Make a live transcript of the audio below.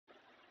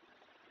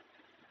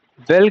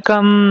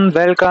Welcome,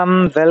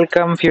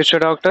 future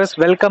doctors.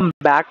 Welcome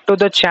back to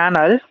the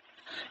channel.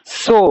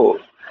 So,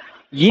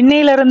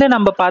 இன்னையிலிருந்து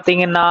நம்ம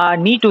பார்த்தீங்கன்னா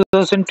நீட்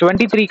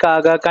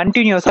 2023க்காக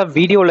கண்டினியூஸாக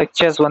வீடியோ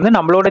லெக்சர்ஸ் வந்து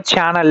நம்மளோட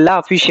சேனலில்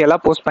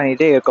அஃபிஷியலாக போஸ்ட்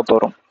பண்ணிகிட்டே இருக்க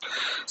போகிறோம்.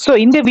 ஸோ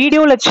இந்த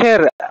வீடியோ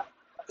லெக்சர்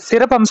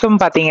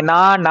சிறப்பம்சம்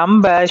பார்த்தீங்கன்னா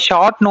நம்ம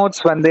ஷார்ட்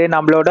நோட்ஸ் வந்து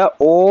நம்மளோட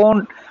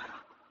ஓன்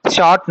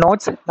ஷார்ட்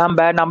நோட்ஸ்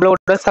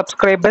நம்மளோட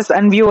சப்ஸ்கிரைபர்ஸ்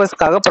அண்ட்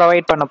வியூவர்ஸ்க்காக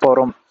ப்ரொவைட் பண்ண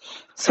போகிறோம்.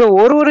 ஸோ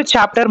ஒரு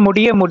சாப்டர்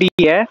முடிய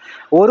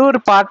ஒரு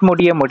பார்ட்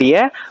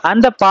முடிய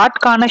அந்த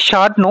பார்ட்கான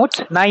ஷார்ட்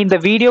நோட்ஸ் நான் இந்த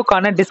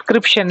வீடியோக்கான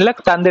டிஸ்கிரிப்ஷனில்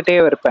தந்துட்டே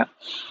இருப்பேன்.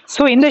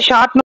 ஸோ இந்த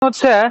ஷார்ட்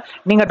நோட்ஸை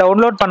நீங்கள்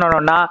டவுன்லோட்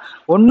பண்ணணும்னா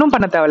ஒன்றும்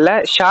பண்ண தேவையில்ல.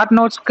 ஷார்ட்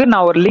நோட்ஸ்க்கு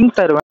நான் ஒரு லிங்க்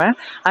தருவேன்.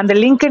 அந்த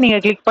லிங்க்கை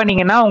நீங்கள் கிளிக்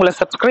பண்ணிங்கன்னா உங்களை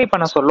சப்ஸ்கிரைப்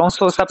பண்ண சொல்லும்.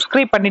 ஸோ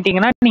சப்ஸ்கிரைப்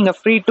பண்ணிட்டீங்கன்னா நீங்கள்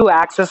free to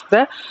access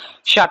the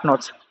short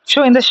notes. So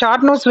இந்த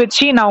ஷார்ட் நோட்ஸ்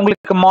வச்சு நான்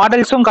உங்களுக்கு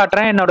மாடல்ஸும்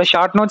காட்டுறேன் என்னோட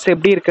ஷார்ட் நோட்ஸ்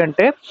எப்படி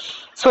இருக்குன்ட்டு.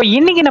 ஸோ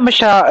இன்னைக்கு நம்ம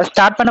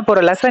ஸ்டார்ட் பண்ண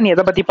போகிற லெசன்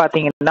எதை பற்றி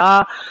பார்த்தீங்கன்னா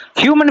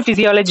ஹியூமன்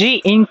ஃபிசியாலஜி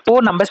இப்போ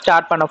நம்ம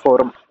ஸ்டார்ட் பண்ண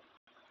போகிறோம்.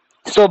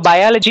 ஸோ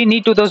பயாலஜி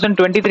நீட்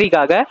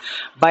 2023க்காக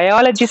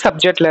பயாலஜி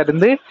சப்ஜெக்ட்ல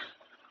இருந்து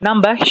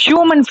நம்ம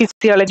ஹியூமன்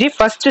ஃபிசியாலஜி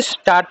ஃபர்ஸ்ட்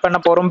ஸ்டார்ட் பண்ண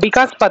போகிறோம்.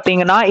 பிகாஸ்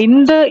பார்த்தீங்கன்னா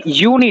இந்த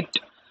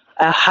unit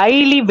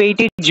highly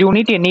weighted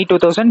unit in NEET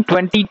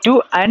 2022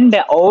 and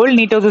all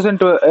NEET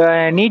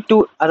 2022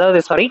 அதாவது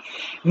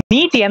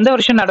நீட் எந்த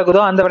வருஷம்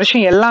நடக்குதோ அந்த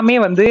வருஷம் எல்லாமே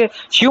வந்து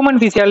ஹியூமன்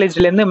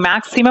ஃபிசியாலஜில இருந்து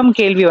மேக்ஸிமம்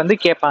கேள்வி வந்து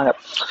கேட்பாங்க.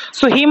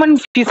 ஸோ ஹியூமன்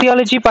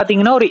ஃபிசியாலஜி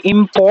பார்த்தீங்கன்னா ஒரு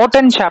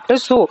இம்பார்ட்டன்ட்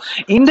சாப்டர். ஸோ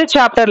இந்த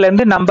சாப்டர்ல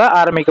இருந்து நம்ம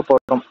ஆரம்பிக்க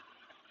போறோம்.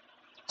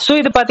 ஸோ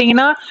இது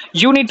பார்த்தீங்கன்னா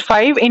யூனிட்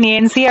 5 இன்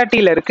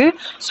என்சிஆர்டியில் இருக்கு.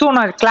 ஸோ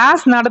நான்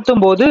கிளாஸ்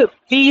நடத்தும் போது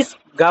ப்ளீஸ்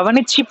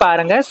கவனிச்சு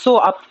பாருங்க. ஸோ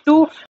அப் டு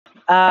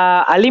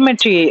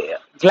அலிமெட்ரி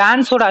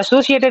கிளான்ஸோட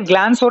அசோசியேட்டட்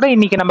கிளான்ஸோட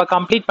இன்னைக்கு நம்ம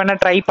கம்ப்ளீட் பண்ண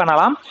ட்ரை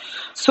பண்ணலாம்.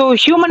 So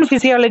human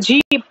physiology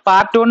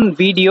part 1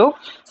 video.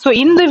 So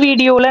இந்த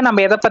வீடியோவில்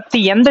நம்ம எதை பற்றி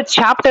எந்த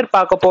சாப்டர்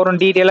பார்க்க போகிறோம்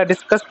டீட்டெயிலாக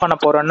டிஸ்கஸ் பண்ண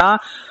போகிறோம்னா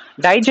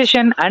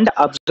digestion and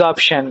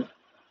absorption.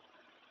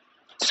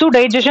 So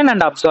digestion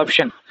and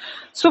absorption.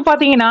 So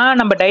பார்த்தீங்கன்னா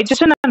நம்ம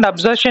டைஜஷன் அண்ட்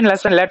அப்சார்ப்ஷன்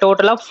லெசனில்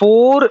டோட்டலாக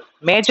 4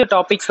 மேஜர்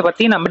டாபிக்ஸ்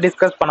பற்றி நம்ம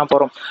டிஸ்கஸ் பண்ண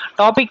போகிறோம்.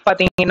 டாபிக்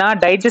பார்த்தீங்கன்னா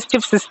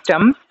digestive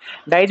system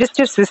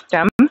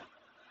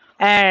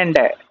and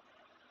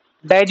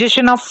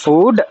digestion of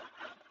food,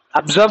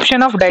 absorption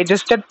of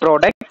digested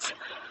products,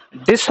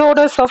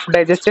 disorders of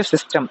digestive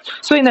system.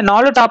 So இந்த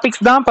 4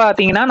 டாபிக்ஸ் தான்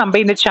பார்த்தீங்கன்னா நம்ம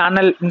இந்த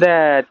சேனல்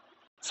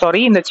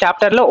இந்த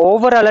சாப்டர்ல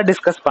ஓவராலா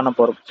டிஸ்கஸ் பண்ண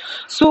போறோம்.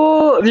 So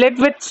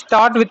let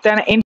start with an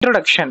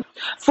introduction.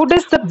 Food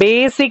is the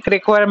basic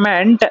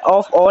requirement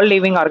of all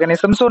living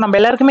organisms. So நம்ம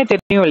எல்லாருக்குமே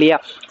தெரியும் இல்லையா,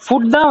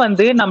 ஃபுட் தான்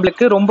வந்து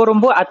நம்மளுக்கு ரொம்ப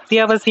ரொம்ப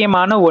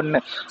அத்தியாவசியமான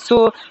ஒன்று. ஸோ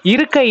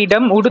இருக்க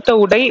இடம் உடுத்த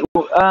உடை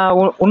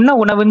உண்ண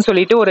உணவுன்னு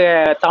சொல்லிட்டு ஒரு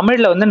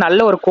தமிழ்ல வந்து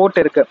நல்ல ஒரு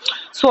கோட் இருக்கு.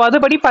 ஸோ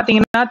அதுபடி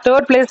பார்த்தீங்கன்னா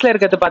 3rd பிளேஸ்ல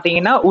இருக்கிறது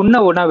பார்த்தீங்கன்னா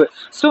உண்ண உணவு.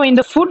 ஸோ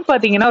இந்த ஃபுட்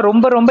பார்த்தீங்கன்னா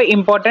ரொம்ப ரொம்ப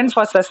important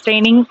for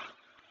sustaining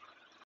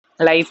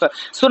life.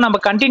 So நம்ம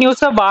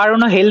கண்டினியூஸா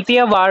வாழணும்,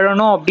 ஹெல்த்தியா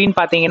வாழணும் அப்படின்னு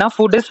பார்த்தீங்கன்னா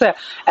food is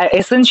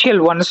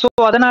essential one. So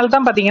அதனால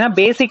தான் பார்த்தீங்கன்னா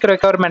பேசிக்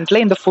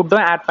ரெக்யர்மெண்ட்ல இந்த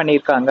ஃபுட்டும் ஆட்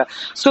பண்ணியிருக்காங்க.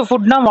 ஸோ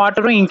ஃபுட்னா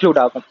வாட்டரும்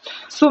இன்க்ளூட் ஆகும்.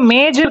 So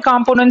major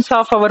components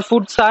of our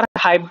foods R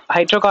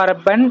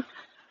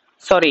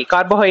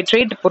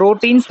carbohydrate,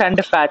 proteins and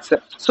fats.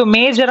 So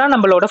மேஜரா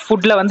நம்மளோட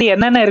ஃபுட்ல வந்து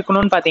என்னென்ன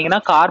இருக்கணும்னு பார்த்தீங்கன்னா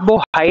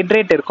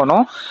கார்போஹைட்ரேட்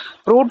இருக்கணும்,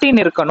 புரோட்டீன்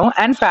இருக்கணும்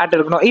அண்ட் ஃபேட்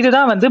இருக்கணும்.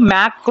 இதுதான் வந்து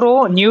மேக்ரோ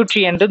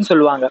நியூட்ரியன்ட்னு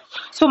சொல்லுவாங்க.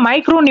 ஸோ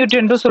மைக்ரோ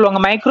நியூட்ரியன்ட்டும்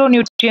சொல்லுவாங்க. மைக்ரோ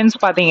நியூட்ரியன்ஸ்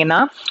பார்த்தீங்கன்னா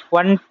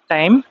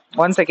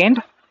one second.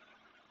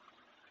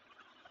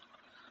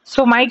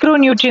 So micro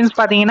nutrients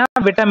பார்த்தீங்கன்னா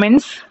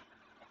விட்டமின்ஸ்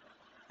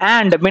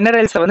அண்ட்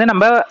மினரல்ஸ் வந்து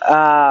நம்ம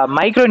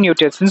மைக்ரோ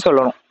நியூட்ரியன்ஸ்னு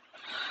சொல்லணும்.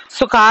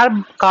 So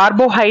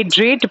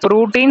carbohydrate,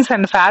 proteins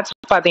and fats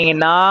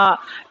பார்த்தீங்கன்னா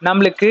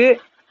நம்மளுக்கு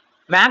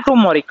macro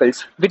molecules,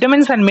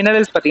 vitamins and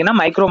minerals பார்த்தீங்கன்னா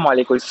மைக்ரோ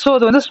மாலிகுல்ஸ். ஸோ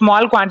அது வந்து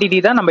ஸ்மால் குவான்டிட்டி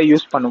தான் நம்ம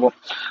யூஸ் பண்ணுவோம்.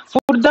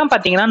 ஃபுட் தான்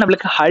பார்த்தீங்கன்னா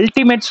நம்மளுக்கு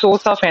ultimate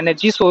source of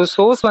energy. So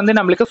source வந்து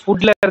நம்மளுக்கு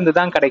ஃபுட்ல இருந்து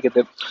தான்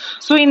கிடைக்குது.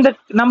 ஸோ இந்த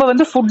நம்ம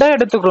வந்து ஃபுட்டாக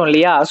எடுத்துக்கிறோம்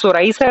இல்லையா, ஸோ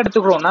ரைஸாக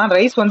எடுத்துக்கிறோம்னா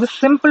ரைஸ் வந்து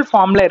சிம்பிள்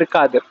ஃபார்ம்ல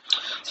இருக்காது.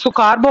 ஸோ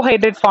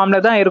கார்போஹைட்ரேட் ஃபார்ம்ல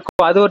தான்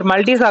இருக்கும். அது ஒரு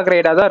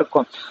மல்டிசாக்கரைடாக தான்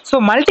இருக்கும். ஸோ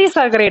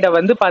மல்டிசாக்கரைடை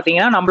வந்து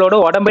பார்த்தீங்கன்னா நம்மளோட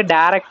உடம்பு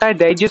டைரக்டாக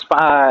டைஜஸ்ட்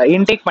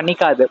இன்டேக்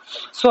பண்ணிக்காது.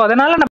 ஸோ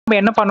அதனால நம்ம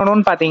என்ன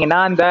பண்ணணும்னு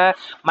பார்த்தீங்கன்னா அந்த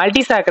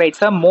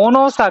மல்டிசாக்கரைட்ஸை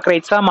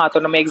மோனோசாக்கரைட்ஸா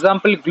மாற்றணும்.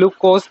 Example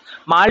glucose,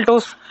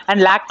 maltose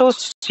and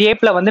lactose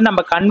ஷேப்ல வந்து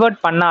நம்ம கன்வெர்ட்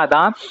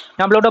பண்ணாதான்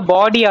நம்மளோட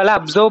பாடியால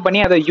அப்சர்வ்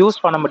பண்ணி அதை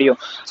யூஸ் பண்ண முடியும்.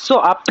 ஸோ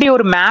அப்படி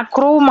ஒரு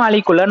மேக்ரோ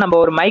மாலிகுலா நம்ம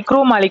ஒரு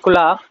மைக்ரோ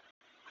மாலிகுலா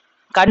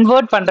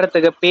கன்வெர்ட்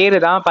பண்றதுக்கு பேரு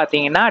தான்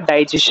பாத்தீங்கன்னா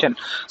டைஜஷன்.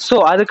 ஸோ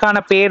அதுக்கான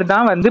பேர்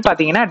தான் வந்து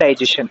பாத்தீங்கன்னா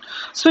டைஜஷன்.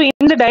 ஸோ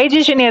இந்த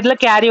டைஜஷன் எதுல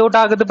கேரி அவுட்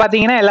ஆகுது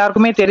பாத்தீங்கன்னா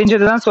எல்லாருக்குமே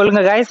தெரிஞ்சதுதான்.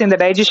 சொல்லுங்க கைஸ், இந்த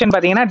டைஜஷன்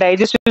பாத்தீங்கன்னா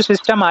டைஜஸ்டிவ்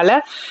சிஸ்டமால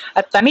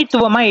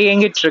தனித்துவமா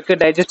இயங்கிட்டு இருக்கு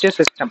டைஜஸ்டிவ்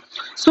சிஸ்டம்.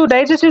 ஸோ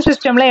டைஜஸ்டிவ்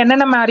சிஸ்டம்ல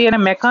என்னென்ன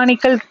மாதிரியான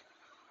mechanical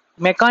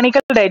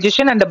mechanical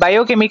digestion and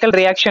biochemical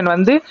reaction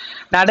வந்து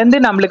நடந்து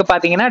நம்மளுக்கு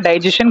பார்த்தீங்கன்னா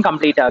டைஜஷன்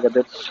கம்ப்ளீட்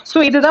ஆகுது. ஸோ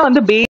இதுதான்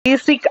வந்து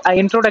பேசிக்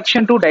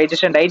இன்ட்ரோடக்ஷன் டு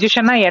டைஜஷன்.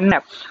 டைஜஷன்னா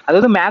என்ன,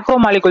 அதாவது மேக்ரோ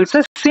மாலிகுல்ஸ்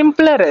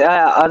சிம்பிளர்,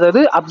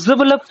 அதாவது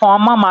அப்சர்வபிள்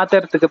ஃபார்மா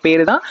மாத்துறதுக்கு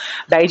பேரு தான்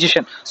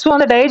டைஜஷன். ஸோ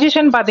அந்த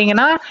டைஜஷன்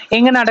பார்த்தீங்கன்னா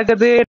எங்க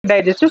நடக்குது,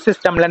 டைஜஸ்டிவ்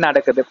சிஸ்டம்ல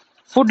நடக்குது.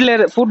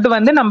 ஃபுட்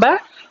வந்து நம்ம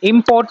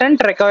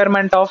important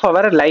requirement of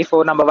our life.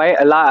 நம்ம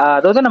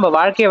அதாவது நம்ம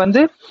வாழ்க்கையை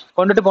வந்து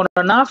கொண்டுட்டு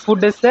போனோம்னா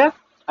food is the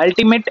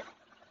ultimate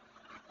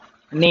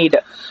need.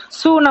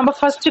 So நம்ம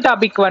first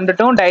topic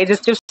வந்துட்டோம்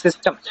digestive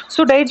system. So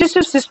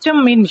digestive system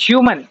in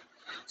human.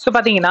 So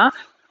பாத்தீங்கன்னா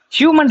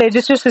human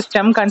digestive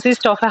system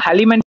consists of a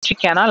alimentary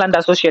canal and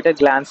associated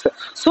glands.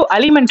 So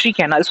alimentary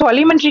canal. So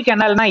alimentary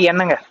canalனா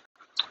என்னங்க,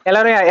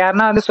 எல்லாரும்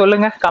யாருன்னா வந்து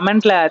சொல்லுங்க,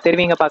 கமெண்ட்ல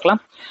தெரிவிங்க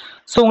பார்க்கலாம்.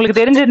 ஸோ உங்களுக்கு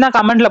தெரிஞ்சதுன்னா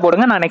கமெண்ட்ல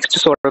போடுங்க, நான் நெக்ஸ்ட்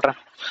சொல்றேன்.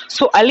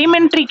 ஸோ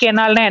அலிமெண்ட்ரி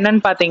கெனால்னா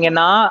என்னன்னு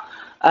பாத்தீங்கன்னா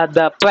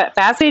the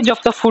passage of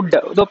the food.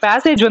 the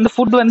passage வந்து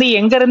ஃபுட் வந்து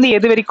எங்க இருந்து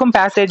எது வரைக்கும்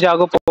பேசேஜ்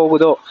ஆக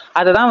போகுதோ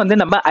அதுதான் வந்து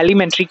நம்ம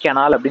அலிமெண்ட்ரி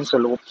கெனால் அப்படின்னு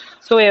சொல்லுவோம்.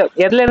 ஸோ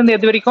எதுல இருந்து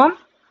எது வரைக்கும்,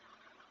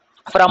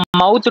 from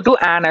mouth to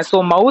anus. So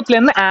மவுத்ல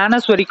இருந்து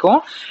ஆனஸ் வரைக்கும்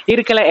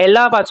இருக்கிற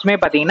எல்லா பார்ட்ஸுமே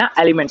பார்த்தீங்கன்னா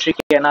அலிமெண்ட்ரி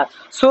கெனால்.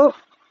 ஸோ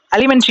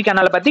அலிமெண்ட்ரி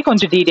கெனாலை பத்தி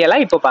கொஞ்சம் டீட்டெயிலா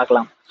இப்போ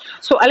பார்க்கலாம்.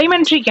 So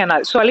alimentary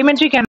canal. So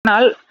alimentary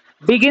canal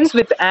begins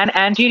with an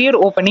anterior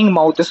opening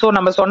mouth. So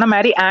நம்ம சொன்ன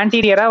மாதிரி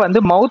ஆன்டீரியரா வந்து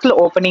மவுத்ல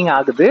ஓப்பனிங்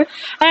ஆகுது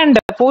அண்ட்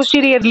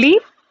போஸ்டீரியர்லி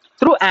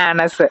த்ரூ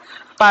ஆனஸ்.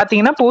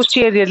 பார்த்தீங்கன்னா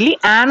போஸ்டீரியர்லி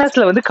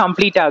ஆனஸ்ல வந்து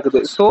கம்ப்ளீட் ஆகுது.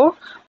 So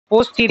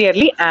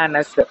posteriorly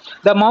anus.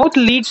 The mouth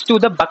leads to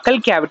the buccal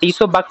cavity.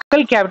 So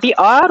buccal cavity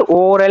or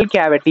oral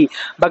cavity.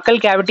 Buccal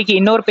cavity க்கு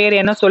இன்னொரு பேர்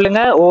என்ன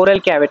சொல்லுங்க, oral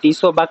cavity.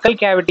 So buccal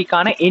cavity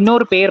கான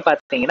இன்னொரு பேர்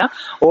பார்த்தீங்கன்னா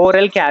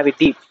oral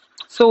cavity.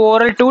 So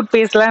oral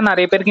toothpasteல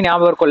நிறைய பேருக்கு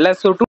ஞாபகம் இருக்கும்ல.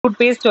 So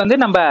toothpaste வந்து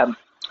நம்ம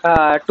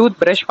டூத்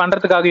பிரஷ்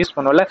பண்றதுக்காக யூஸ்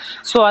பண்ணுவோம்ல.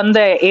 ஸோ அந்த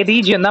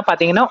ரீஜியன் தான்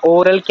பார்த்தீங்கன்னா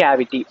oral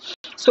cavity.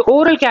 So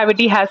oral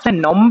cavity has a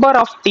number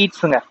of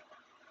டீத்ஸுங்க.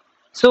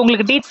 So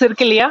உங்களுக்கு டீத்ஸ்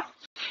இருக்கு இல்லையா,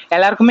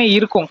 எல்லாருக்குமே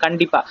இருக்கும்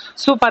கண்டிப்பா.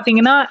 ஸோ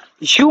பார்த்தீங்கன்னா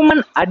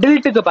ஹியூமன்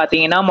அடல்ட்டுக்கு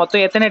பார்த்தீங்கன்னா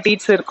மொத்தம் எத்தனை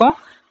டீத்ஸ் இருக்கும்,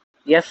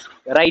 S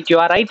right, you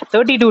are right,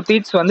 32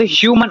 teeth வந்து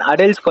ஹியூமன்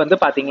அடல்ட்ஸ்க்கு வந்து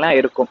பார்த்தீங்கன்னா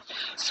இருக்கும்.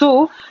 ஸோ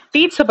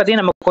டீத்ஸை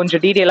பற்றி நம்ம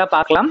கொஞ்சம் டீட்டெயிலாக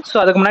பார்க்கலாம். ஸோ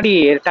அதுக்கு முன்னாடி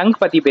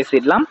டங்க் பற்றி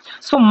பேசிடலாம்.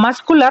 So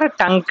muscular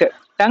tongue.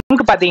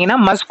 டங்க் பார்த்தீங்கன்னா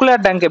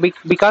மஸ்குலர் டங்க்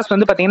பிகாஸ்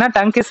வந்து பார்த்தீங்கன்னா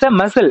tongue is a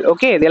muscle.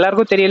 Okay, இது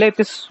எல்லாருக்கும் தெரியல,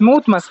 இட்ஸ்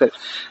ஸ்மூத் மசில்.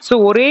 ஸோ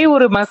ஒரே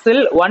ஒரு மசில்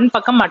ஒன்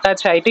பக்கம்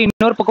அட்டாச் ஆகிட்டு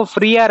இன்னொரு பக்கம்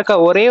ஃப்ரீயாக இருக்க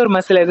ஒரே ஒரு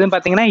மசில் எதுன்னு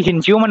பார்த்தீங்கன்னா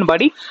in human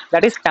body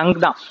that is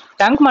tongue தான்.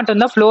 டங்க்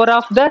மட்டும்தான் ஃப்ளோர்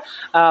ஆஃப் த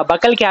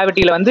பக்கல்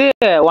கேவிட்டியில் வந்து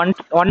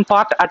ஒன்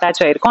பார்ட்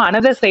அட்டாச் ஆகிருக்கும்,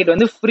 அனதர் சைடு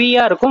வந்து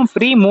ஃப்ரீயாக இருக்கும்.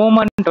 ஃப்ரீ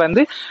மூவ்மெண்ட்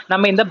வந்து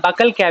நம்ம இந்த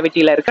பக்கல்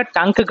கேவிட்டியில் இருக்க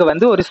டங்க்குக்கு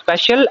வந்து ஒரு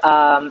ஸ்பெஷல்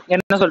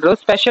என்ன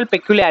சொல்றது, ஸ்பெஷல்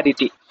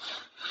பெக்குலியாரிட்டி.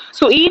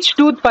 ஸோ ஈச்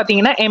டூத்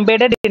பார்த்தீங்கன்னா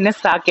எம்பெடட் இன் எ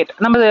சாக்கெட்.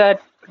 நம்ம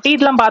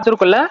டீத்லாம்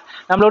பார்த்துருக்கோம்ல,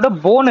 நம்மளோட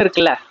போன்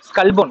இருக்குல்ல,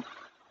 ஸ்கல் போன்.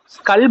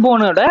 ஸ்கல்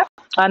போனோட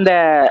அந்த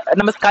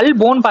நம்ம ஸ்கல்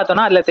போன்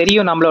பார்த்தோம்னா அதில்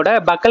தெரியும் நம்மளோட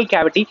பக்கல்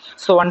கேவிட்டி.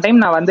 ஸோ ஒன்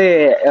டைம் நான் வந்து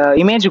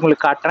இமேஜ்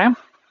உங்களுக்கு காட்டுறேன்.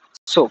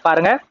 ஸோ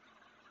பாருங்க,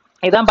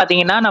 இதான்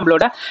பார்த்தீங்கன்னா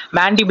நம்மளோட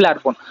மேண்டிபுலர்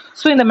போன்.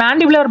 ஸோ இந்த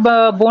மேண்டிபுலர்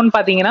போன்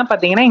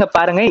பார்த்தீங்கன்னா இங்கே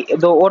பாருங்க,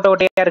 இது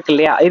ஓட்டையா இருக்கு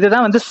இல்லையா,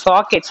 இதுதான் வந்து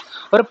சாக்கெட்ஸ்.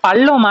 ஒரு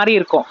பள்ளம் மாதிரி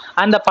இருக்கும்.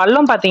 அந்த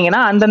பள்ளம்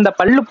பார்த்தீங்கன்னா அந்தந்த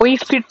பல்லு போய்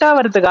ஃபிட்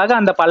ஆகிறதுக்காக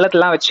அந்த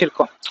பள்ளத்தெல்லாம்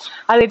வச்சிருக்கோம்.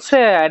 அது இட்ஸ்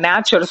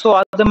நேச்சுரல். ஸோ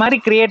அது மாதிரி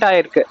கிரியேட்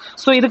ஆயிருக்கு.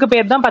 ஸோ இதுக்கு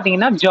பேர் தான்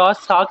பார்த்தீங்கன்னா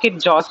ஜாஸ், சாக்கெட்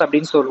ஜாஸ்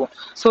அப்படின்னு சொல்லுவோம்.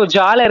 ஸோ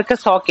ஜால இருக்க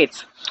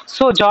sockets,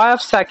 so Jha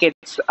of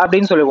sockets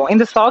அப்படின்னு சொல்லுவோம்.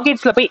 இந்த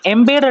சாக்கெட்ஸ்ல போய்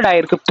எம்பேடட்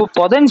ஆயிருக்கு, இப்போ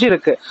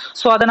புதஞ்சிருக்கு.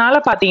 ஸோ அதனால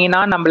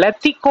பார்த்தீங்கன்னா நம்மள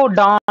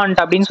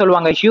திகோடான்ட் அப்படின்னு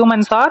சொல்லுவாங்க.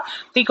 Humans are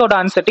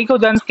திகோடான்ஸ்.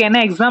 திகோடான்ஸ்க்கு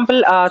என்ன எக்ஸாம்பிள்,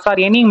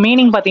 சாரி எனி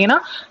மீனிங் பார்த்தீங்கன்னா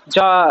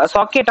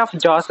சாக்கெட் ஆஃப்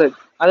ஜாஸ்,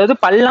 அதாவது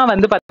பல்லாம்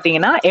வந்து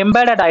பார்த்தீங்கன்னா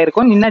எம்பேடட்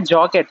ஆயிருக்கும் இன்ன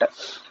ஜாக்கெட்,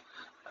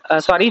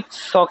 சாரி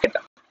சாக்கெட்.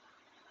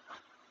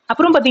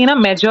 அப்புறம் பார்த்தீங்கன்னா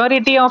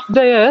மெஜாரிட்டி ஆஃப்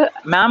த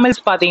மேமல்ஸ்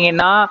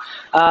பார்த்தீங்கன்னா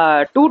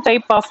 2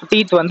 டைப் ஆஃப்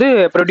டீத் வந்து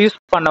ப்ரொடியூஸ்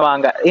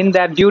பண்ணுவாங்க. இன் த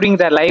டியூரிங்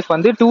த லைஃப்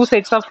வந்து 2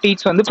 செட்ஸ் ஆஃப்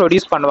டீத்ஸ் வந்து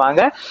ப்ரொடியூஸ்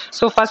பண்ணுவாங்க.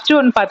 ஸோ ஃபர்ஸ்ட்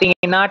ஒன்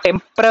பார்த்தீங்கன்னா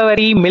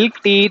temporary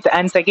milk teeth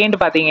and second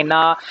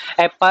பார்த்தீங்கன்னா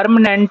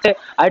permanent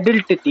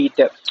adult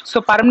teeth. So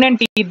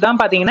permanent teeth தான்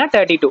பார்த்தீங்கன்னா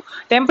 32.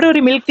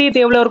 டெம்பரவரி மில்க் டீத்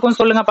எவ்வளோ இருக்கும்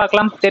சொல்லுங்க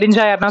பார்க்கலாம்,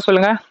 தெரிஞ்சா யாருன்னா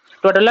சொல்லுங்க.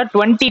 டோட்டலாக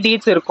 20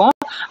 டீத்ஸ் இருக்கும்,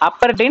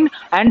 அப்பர் 10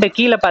 அண்ட்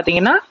கீழே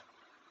பார்த்தீங்கன்னா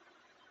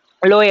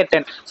லோயர்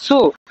 10. ஸோ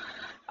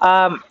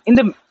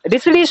இந்த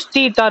டிசிடியஸ்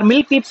டீத் ஆர்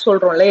மில்க் டீத்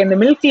சொல்றோம்ல, இந்த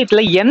மில்க்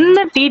டீத்ல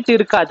என்ன டீத்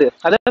இருக்காது,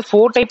 அதாவது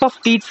 4 டைப் ஆஃப்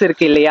டீத்ஸ்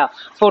இருக்கு இல்லையா.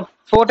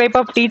 4 டைப்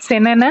ஆஃப் டீத்ஸ்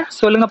என்னென்ன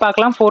சொல்லுங்க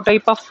பார்க்கலாம். 4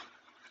 டைப் ஆஃப்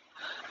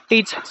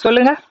டீத்ஸ்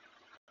சொல்லுங்க.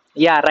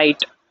 Yeah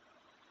right,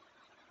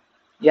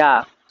 yeah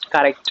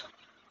correct,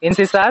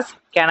 இன்சிசாஸ்,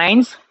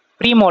 canines,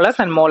 premolars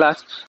and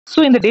molars. So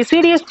இந்த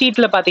டெசிடியஸ்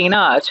டீத்ல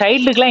பார்த்தீங்கன்னா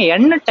சைல்டுக்குலாம்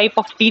என்ன டைப்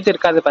ஆஃப் டீத்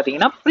இருக்காது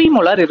பார்த்தீங்கன்னா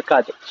ப்ரீமோலார்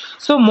இருக்காது.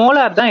 ஸோ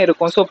மோலார் தான்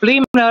இருக்கும். ஸோ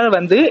ப்ரீமோலார்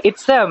வந்து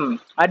it's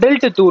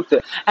adult tooth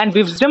and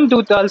wisdom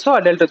tooth also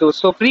adult tooth.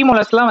 So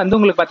ப்ரீமோலாஸ்லாம் வந்து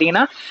உங்களுக்கு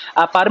பார்த்தீங்கன்னா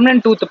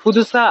பர்மனன்ட் டூத்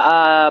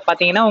புதுசாக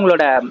பார்த்தீங்கன்னா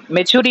உங்களோட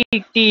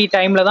மெச்சூரிட்டி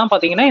டைம்ல தான்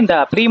பார்த்தீங்கன்னா இந்த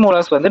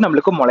ப்ரீமோலாஸ் வந்து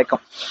நம்மளுக்கு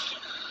முளைக்கும்.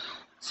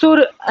 ஸோ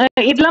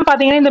இதெல்லாம்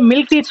பார்த்தீங்கன்னா இந்த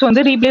மில்க் டீத்ஸ்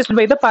வந்து replaced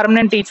by the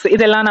permanent teeth.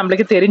 இதெல்லாம்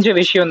நம்மளுக்கு தெரிஞ்ச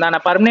விஷயம் தானே.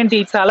 பர்மனன்ட்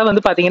டீத்ஸால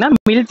வந்து பார்த்தீங்கன்னா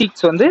மில்க்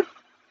டீத்ஸ் வந்து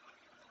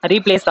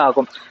replace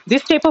ஆகும்.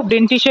 This type of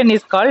dentition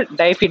is called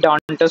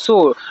diffidont. So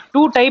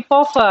 2 type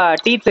of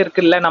teeth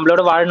இருக்குல்ல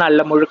நம்மளோட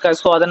வாழ்நாள்ல முழுக்க.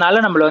 ஸோ அதனால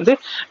நம்மள வந்து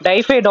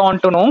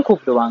diffidont-னும்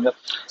கூப்பிடுவாங்க.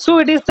 So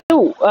it is the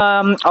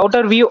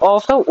outer view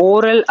of the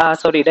oral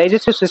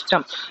digestive system.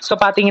 So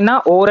பார்த்தீங்கன்னா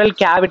oral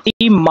cavity,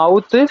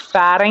 mouth,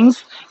 pharynx,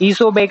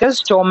 esophagus,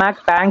 stomach,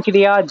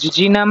 pancreas,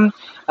 jejunum,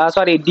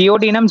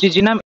 duodenum,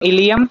 jejunum,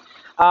 ileum,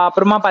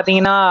 அப்புறமா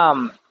பார்த்தீங்கன்னா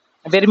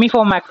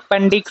vermiform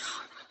appendix,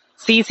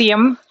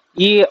 cesium,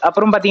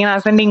 அப்புறம் பார்த்தீங்கன்னா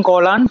ascending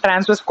Golan,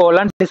 transverse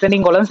Golan,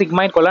 descending Golan,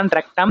 sigmoid Golan,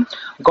 rectum,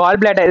 gall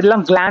bladder,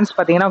 இதெல்லாம் glands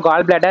பார்த்தீங்கன்னா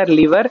gall bladder,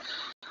 liver,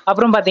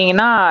 அப்புறம்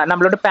பார்த்தீங்கன்னா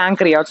நம்மளோட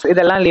பேங்க்ரியாஸ்,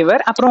 இதெல்லாம்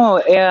லிவர். அப்புறம்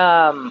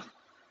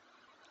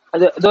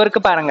அது இதோ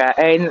இருக்கு பாருங்க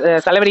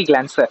சலவரி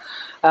glands,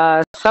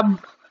 sub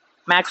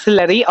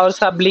maxillary or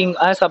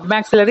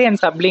submaxillary and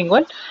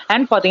sublingual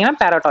and பார்த்தீங்கன்னா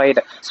parotid.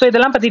 ஸோ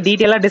இதெல்லாம் பற்றி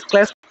டீட்டெயிலாக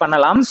டிஸ்கஸ்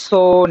பண்ணலாம். ஸோ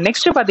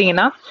நெக்ஸ்ட்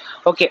பார்த்தீங்கன்னா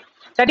ஓகே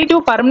 32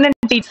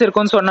 பர்மனன்ட் டீத்ஸ்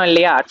இருக்கும்னு சொன்னோம்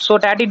இல்லையா. ஸோ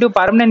 32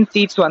 பர்மனன்ட்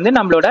டீத்ஸ் வந்து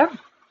நம்மளோட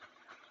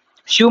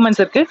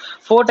ஹியூமன்ஸ் இருக்கு.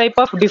 4 type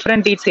of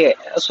different teeth.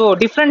 So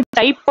different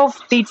type of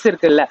teeth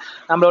இருக்குல்ல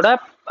நம்மளோட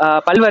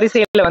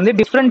பல்வரிசையில் வந்து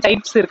டிஃப்ரெண்ட்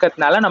டைப்ஸ்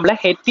இருக்கிறதுனால நம்மள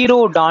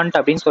ஹெட்டிரோடான்ட்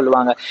அப்படின்னு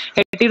சொல்லுவாங்க.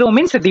 ஹெட்டிரோ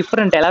மீன்ஸ்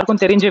டிஃப்ரெண்ட்,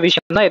 எல்லாருக்கும் தெரிஞ்ச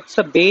விஷயம் தான். It's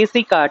a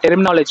basic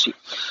terminology.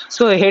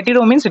 So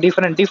hetero means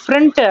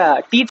different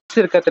teeth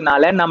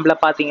இருக்கிறதுனால நம்மள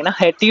பார்த்தீங்கன்னா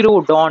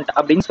ஹெட்டிரோடான்ட்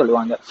அப்படின்னு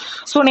சொல்லுவாங்க.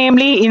 So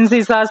namely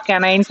இன்சிசாஸ்,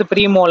 canines,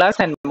 premolars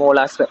and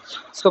molars.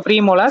 So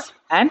premolars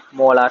and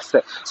molars.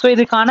 So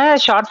இதுக்கான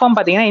ஷார்ட் ஃபார்ம்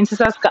பார்த்தீங்கன்னா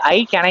இன்சிசாஸ்க்கு ஐ,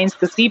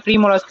 கெனைன்ஸ்க்கு C,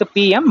 ப்ரீமோலாஸ்க்கு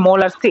PM,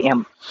 மோலார்ஸ்க்கு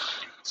M.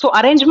 So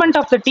arrangement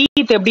of the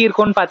teeth எப்படி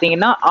இருக்கும்னு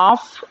பார்த்தீங்கன்னா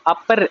ஆஃப்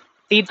அப்பர்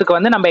டீத்துக்கு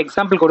வந்து நம்ம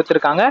எக்ஸாம்பிள்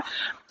கொடுத்துருக்காங்க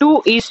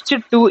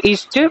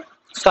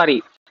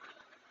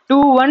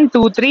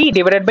 2:2123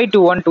 டிவைடட் பை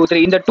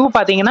 2123. இந்த 2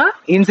 பார்த்தீங்கன்னா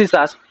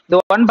இன்சிசாஸ், இந்த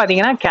 1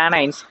 பார்த்தீங்கன்னா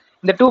கேனைன்ஸ்,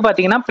 இந்த 2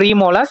 பார்த்தீங்கன்னா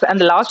ப்ரீமோலாஸ்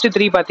அண்ட் லாஸ்ட்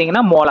 3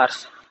 பார்த்தீங்கன்னா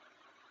மோலார்ஸ்.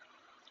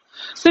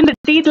 ஸோ இந்த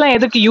டீத்லாம்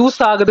எதுக்கு யூஸ்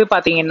ஆகுது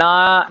பார்த்தீங்கன்னா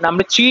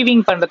நம்ம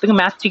சீவிங் பண்ணுறதுக்கு,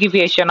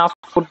 மாஸ்டிஃபிகேஷன் ஆஃப்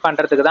ஃபுட்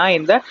பண்ணுறதுக்கு தான்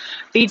இந்த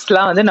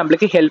டீத்ஸ்லாம் வந்து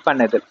நம்மளுக்கு ஹெல்ப்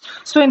பண்ணுது.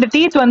 ஸோ இந்த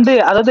டீத் வந்து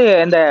அதாவது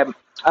இந்த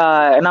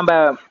நம்ம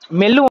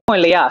மெல்லுவோம்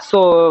இல்லையா, ஸோ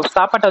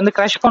சாப்பாட்டை வந்து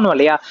க்ரஷ் பண்ணுவோம்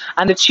இல்லையா,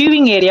 அந்த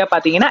சீவிங் ஏரியா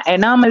பார்த்தீங்கன்னா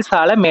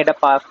எனாமல்ஸால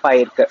மேடப்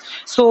ஆயிருக்கு.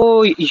 ஸோ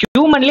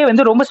ஹியூமன்லேயே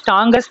வந்து ரொம்ப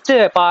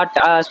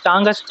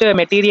ஸ்ட்ராங்கஸ்ட்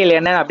மெட்டீரியல்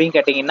என்ன அப்படின்னு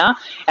கேட்டிங்கன்னா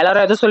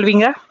எல்லாரும் எதை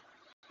சொல்வீங்க?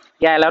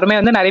 எல்லாருமே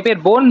வந்து நிறைய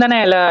பேர் போன் தானே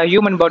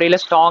ஹியூமன் பாடியில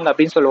ஸ்ட்ராங்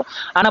அப்படின்னு சொல்லுவோம்.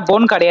 ஆனா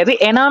போன் கிடையாது,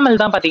 எனாமல்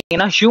தான்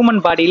பாத்தீங்கன்னா ஹியூமன்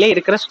பாடியில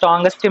இருக்கிற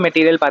ஸ்ட்ராங்கஸ்ட்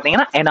மெட்டீரியல்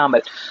பாத்தீங்கன்னா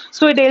enamel.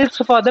 So it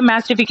helps for the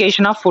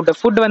மாஸ்டிஃபிகேஷன் of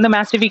food வந்து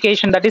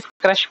மாஸ்டிஃபிகேஷன், தட் இஸ்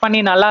க்ரஷ்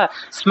பண்ணி நல்லா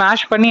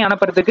ஸ்மாஷ் பண்ணி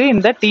அனுப்புறதுக்கு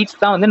இந்த டீத்ஸ்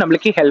தான் வந்து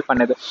நம்மளுக்கு ஹெல்ப்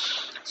பண்ணுது.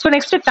 ஸோ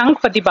நெக்ஸ்ட் டங்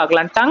பத்தி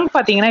பார்க்கலாம். டங்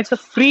பாத்தீங்கன்னா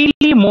it's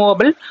freely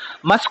movable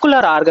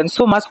muscular organ.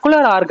 So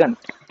muscular organ,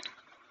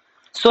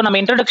 so நம்ம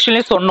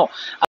இன்ட்ரடக்ஷன்லேயே சொன்னோம்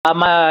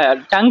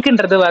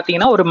டங்க்ன்றது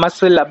பார்த்தீங்கன்னா ஒரு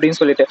மசில் அப்படின்னு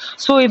சொல்லிட்டு.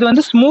 ஸோ இது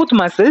வந்து ஸ்மூத்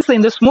மசில்ஸ்.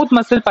 இந்த ஸ்மூத்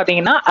மசில்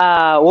பார்த்தீங்கன்னா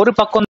ஒரு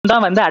பக்கம்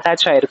தான் வந்து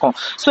அட்டாச் ஆயிருக்கும்.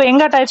 ஸோ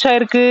எங்கே அட்டாச்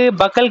ஆயிருக்கு?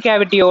 பக்கல்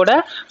கேவிட்டியோட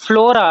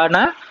ஃப்ளோரான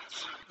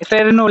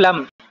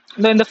ஃப்ரெனுலம்.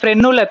 இந்த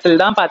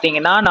ஃப்ரெனுலத்தில் தான்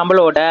பார்த்தீங்கன்னா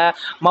நம்மளோட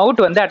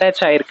மவுத் வந்து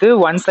அட்டாச் ஆயிருக்கு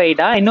ஒன்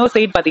சைடா, இன்னொரு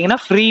சைடு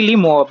பார்த்தீங்கன்னா freely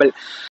movable.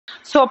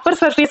 So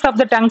Appar surface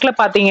of the டங்க்ல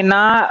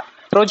பார்த்தீங்கன்னா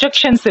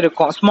ப்ரொஜெக்ஷன்ஸ்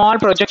இருக்கும், small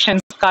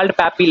projections called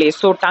பேப்பிலே.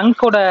 So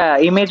டங்கோட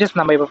images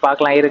நம்ம இப்போ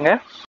பார்க்கலாம் இருங்க.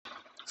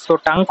 So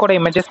டங்கோட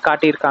images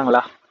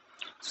காட்டியிருக்காங்களா?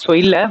 ஸோ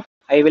இல்லை,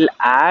 ஐ வில்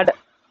ஆட்.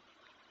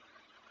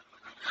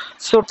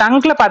 ஸோ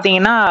டங்க்ல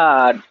பார்த்தீங்கன்னா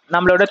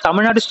நம்மளோட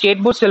தமிழ்நாடு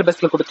ஸ்டேட் போர்ட்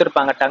சிலபஸ்ல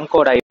கொடுத்துருப்பாங்க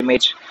டங்கோட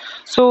இமேஜ்.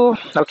 ஸோ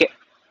ஓகே,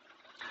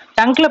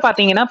 டங்க்ல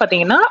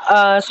பார்த்தீங்கன்னா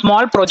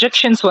ஸ்மால்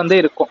ப்ரொஜெக்ஷன்ஸ் வந்து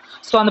இருக்கும்.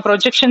 ஸோ அந்த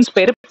ப்ரொஜெக்ஷன்ஸ்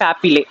பேர்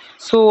பேப்பிலே.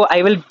 ஸோ ஐ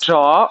வில்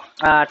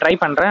ட்ரை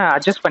பண்ணுறேன்,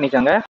 அட்ஜஸ்ட்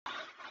பண்ணிக்கோங்க.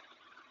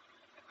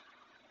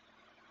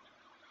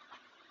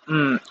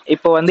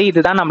 இப்போ வந்து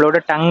இதுதான் நம்மளோட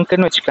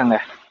டங்க்குன்னு வச்சுக்கோங்க.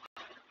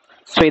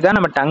 ஸோ இதான்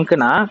நம்ம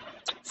டங்க்குனா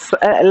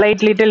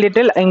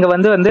லிட்டில் இங்கே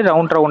வந்து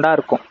ரவுண்டாக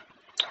இருக்கும்.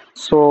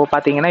 ஸோ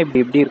பார்த்தீங்கன்னா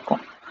இப்படி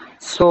இருக்கும்.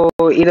 ஸோ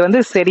இது வந்து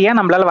சரியாக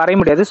நம்மளால் வரைய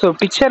முடியாது. ஸோ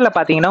பிக்சரில்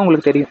பார்த்தீங்கன்னா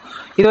உங்களுக்கு தெரியும்,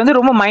 இது வந்து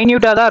ரொம்ப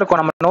மைன்யூட்டாக தான்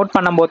இருக்கும், நம்ம நோட்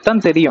பண்ணும்போது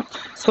தான் தெரியும்.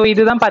 ஸோ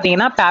இதுதான்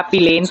பார்த்தீங்கன்னா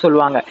பேப்பிலேன்னு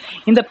சொல்லுவாங்க.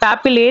 இந்த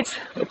பேப்பிலேட்ஸ்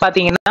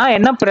பார்த்தீங்கன்னா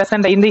என்ன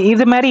ப்ரெசென்ட்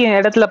இது மாதிரி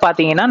இடத்துல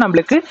பார்த்தீங்கன்னா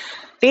நம்மளுக்கு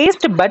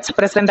டேஸ்ட் பட்ஸ்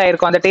ப்ரெசென்ட்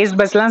ஆயிருக்கும். அந்த டேஸ்ட்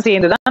பட்ஸ்லாம்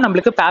சேர்ந்து தான்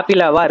நம்மளுக்கு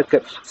பேப்பிலாவா இருக்கு.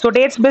 ஸோ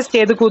டேஸ்ட் பட்ஸ்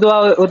எதுக்கு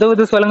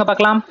உதவுது சொல்லுங்க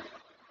பார்க்கலாம்.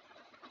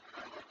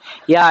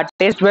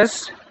 டேஸ்ட் பட்ஸ்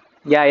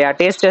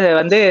டேஸ்ட்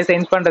வந்து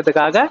சென்ஸ்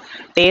பண்றதுக்காக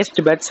டேஸ்ட்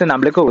பட்ஸ்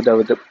நம்மளுக்கு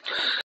உதவுது.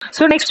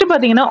 ஸோ நெக்ஸ்ட்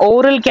பார்த்தீங்கன்னா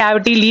oral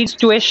cavity leads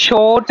to a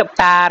short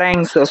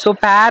பேரங்ஸ். So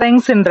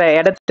பேரங்ஸ்ன்ற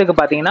இடத்துக்கு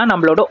பார்த்தீங்கன்னா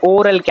நம்மளோட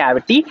ஓரல்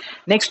கேவிட்டி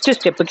நெக்ஸ்ட்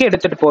ஸ்டெப்புக்கு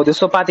எடுத்துட்டு போகுது.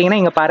 ஸோ பார்த்தீங்கன்னா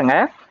இங்க பாருங்க,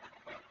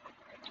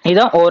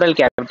 இதுதான் ஓரல்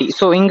கேவிட்டி.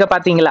 ஸோ இங்க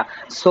பார்த்தீங்களா?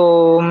 So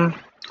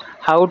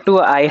how to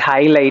I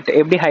highlight,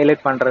 எப்படி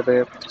ஹைலைட் பண்றது?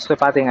 ஸோ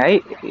பார்த்தீங்க,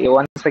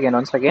 ஒன்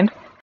செகண்ட்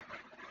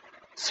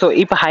ஸோ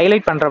இப்போ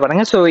ஹைலைட் பண்ணுற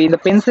பாருங்க. ஸோ இந்த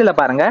பென்சிலை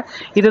பாருங்க,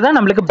 இதுதான்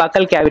நம்மளுக்கு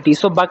பக்கல் கேவிட்டி.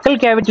 ஸோ பக்கல்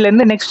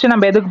கேவிட்டிலேருந்து நெக்ஸ்ட்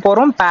நம்ம எதுக்கு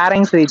போகிறோம்?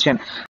 பேரங்ஸ் region.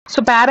 So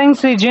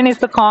பேரங்ஸ் region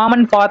is the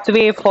common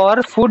pathway for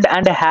food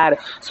and hair.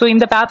 So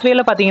இந்த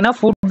பாத்வேல பார்த்தீங்கன்னா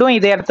ஃபுட்டும்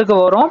இந்த இடத்துக்கு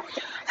வரும்,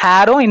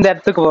 ஹேரும் இந்த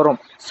இடத்துக்கு வரும்.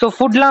 ஸோ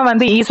ஃபுட்லாம்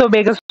வந்து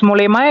ஈசோபேகஸ்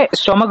மூலயமா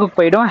ஸ்டொமக்குக்கு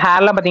போயிடும்,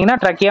 ஹேர்லாம் பார்த்தீங்கன்னா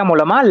ட்ரக்கியா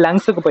மூலமா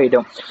லங்ஸுக்கு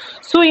போயிடும்.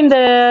 ஸோ இந்த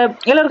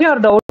எல்லாருக்கும்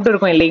ஒரு டவுட்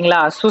இருக்கும்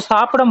இல்லைங்களா? ஸோ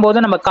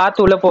சாப்பிடும்போது நம்ம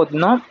காற்று உள்ள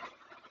போடணும்,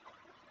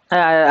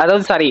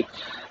 அதாவது சாரி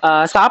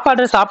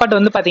சாப்பாடு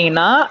வந்து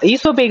பாத்தீங்கன்னா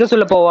ஈசோபேகஸ்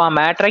உள்ள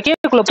போகாம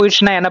ட்ரக்கியாக்குள்ள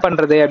போயிடுச்சுன்னா என்ன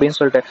பண்றது அப்படின்னு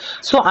சொல்லிட்டு.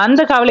 ஸோ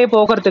அந்த கவலையை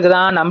போக்குறதுக்கு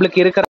தான் நம்மளுக்கு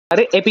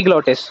இருக்கிறாரு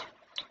எபிக்ளோட்டிஸ்.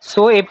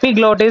 ஸோ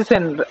எபிக்ளோட்டிஸ்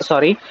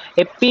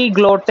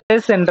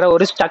என்ற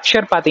ஒரு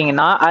ஸ்ட்ரக்சர்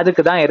பாத்தீங்கன்னா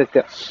அதுக்கு தான்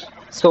இருக்கு.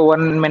 So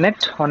one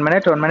minute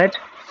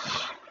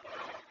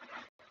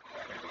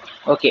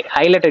okay,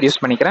 highlighter use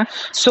பண்ணிக்கிறேன்.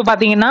 ஸோ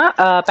பார்த்தீங்கன்னா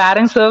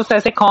parent serves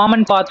as a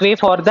common pathway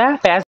for the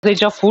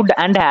passage of food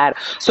and air.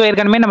 So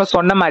ஏற்கனவே நம்ம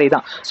சொன்ன மாதிரி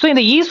தான். ஸோ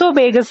இந்த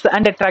ஈசோபேகஸ்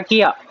அண்ட்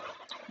ட்ரக்கியா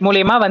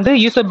மூலியமா வந்து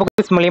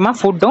ஈசோபேகஸ் மூலியமா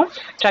ஃபுட்டும்,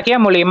 ட்ரக்கியா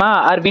மூலியமா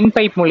ஆர் வின்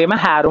பைப் மூலியமா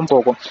ஹேரும்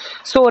போகும்.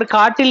 ஸோ ஒரு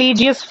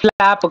கார்டிலேஜியஸ்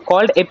flop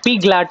called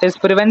epiglottis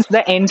prevents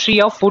the entry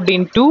of food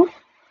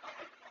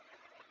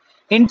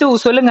into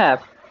சொல்லுங்க.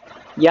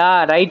 Yeah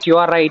right, you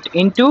are right.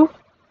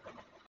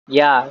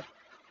 Yeah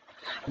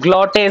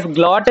glottis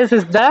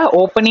is the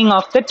opening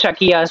of the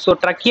trachea. so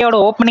trachea oda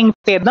opening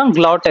பேர் தான்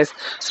glottis.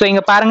 so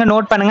இங்க பாருங்க,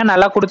 note பண்ணுங்க,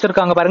 நல்லா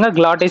கொடுத்திருக்காங்க பாருங்க,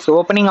 glottis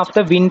opening of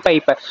the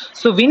windpipe.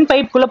 so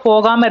windpipe குள்ள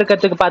போகாம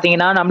இருக்கிறதுக்கு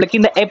பாத்தீங்கன்னா நம்மளுக்கு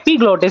இந்த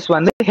epiglottis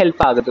வந்து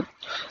ஹெல்ப் ஆகுது.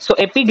 so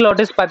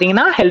epiglottis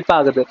பாத்தீங்கன்னா ஹெல்ப்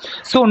ஆகுது.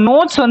 so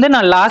நோட்ஸ் வந்து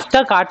நான்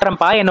லாஸ்டா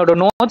காட்டுறேன்ப்பா, என்னோட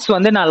நோட்ஸ்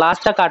வந்து நான்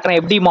லாஸ்டா காட்டுறேன்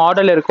எப்படி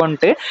மாடல்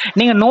இருக்கும்ட்டு.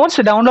 நீங்க நோட்ஸ்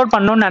டவுன்லோட்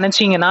பண்ணணும்னு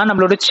நினைச்சீங்கன்னா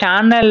நம்மளோட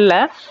சேனல்ல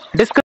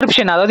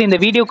டிஸ்கிரிப்ஷன், அதாவது இந்த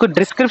வீடியோக்கு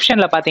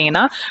டிஸ்கிரிப்ஷன்ல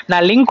பாத்தீங்கன்னா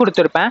நான் லிங்க்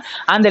கொடுத்துருப்பேன்.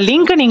 அந்த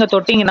லிங்க் நீங்க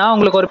தொட்டீங்கன்னா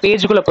உங்களுக்கு ஒரு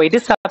பேஜுக்குள்ள போயிட்டு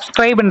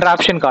சப்ஸ்கிரைப்ன்ற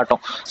ஆப்ஷன் காட்டும்.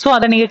 ஸோ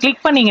அதை நீங்க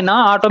கிளிக் பண்ணீங்கன்னா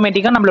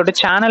ஆட்டோமேட்டிக்கா நம்மளோட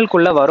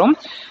சேனலுக்குள்ள வரும்.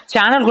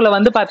 சேனலுக்குள்ள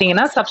வந்து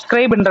பாத்தீங்கன்னா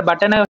சப்ஸ்கிரைப்ன்ற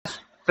பட்டனை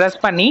ப்ரெஸ்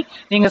பண்ணி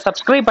நீங்க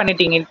சப்ஸ்கிரைப்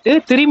பண்ணிட்டீங்கட்டு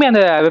திரும்பி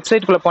அந்த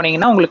வெப்சைட்குள்ள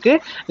போனீங்கன்னா உங்களுக்கு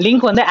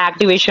லிங்க் வந்து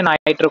ஆக்டிவேஷன்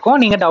ஆகிட்டு இருக்கும்,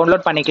 நீங்க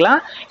டவுன்லோட்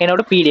பண்ணிக்கலாம்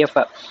என்னோட பிடிஎஃப்.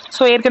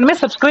 ஸோ ஏற்கனவே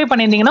சப்ஸ்கிரைப்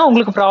பண்ணியிருந்தீங்கன்னா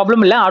உங்களுக்கு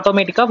ப்ராப்ளம் இல்லை,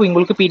 ஆட்டோமேட்டிக்கா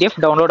உங்களுக்கு பிடிஎஃப்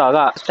டவுன்லோட்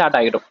ஆக ஸ்டார்ட்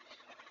ஆகிடும்.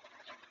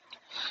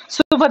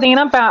 ஸோ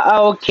பார்த்தீங்கன்னா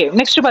ஓகே,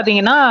 நெக்ஸ்ட்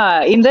பார்த்தீங்கன்னா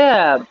இந்த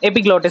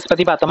எபிக்ளோட்டிஸ்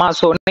பற்றி பார்த்தோமா.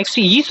 ஸோ நெக்ஸ்ட்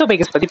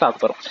ஈசோபேகஸ் பற்றி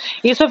பார்க்க போகிறோம்.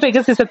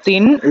 Oesophagus is a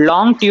thin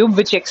long tube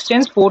which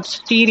extends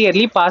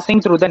posteriorly passing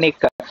through the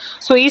neck.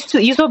 So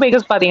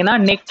oesophagus பார்த்தீங்கன்னா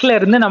நெக்ல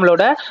இருந்து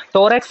நம்மளோட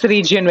தோராக்ஸ்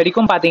ரீஜியன்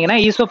வரைக்கும் பார்த்தீங்கன்னா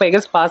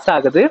ஈசோபேகஸ் பாஸ்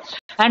ஆகுது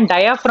அண்ட்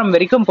டயாஃப்ரம்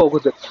வரைக்கும்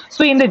போகுது.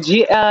 ஸோ இந்த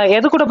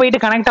எது கூட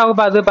போயிட்டு கனெக்ட் ஆக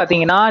போகுது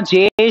பார்த்தீங்கன்னா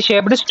J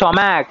shaped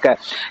stomach,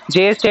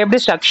 J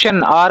shaped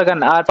structure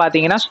organ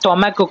பார்த்தீங்கன்னா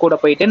ஸ்டொமக்கு கூட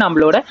போயிட்டு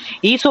நம்மளோட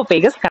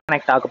ஈசோபேகஸ்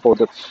கனெக்ட் ஆக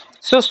போகுது.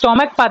 ஸோ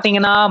ஸ்டொமக்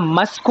பார்த்தீங்கன்னா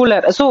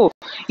மஸ்குலர். ஸோ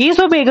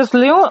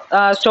ஈசோபேகஸ்லயும்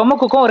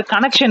ஸ்டொமக்குக்கும் ஒரு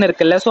கனெக்ஷன்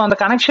இருக்குல்ல, ஸோ அந்த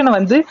கனெக்ஷனை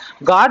வந்து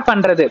கார்ட்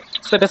பண்றது.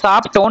 ஸோ இப்போ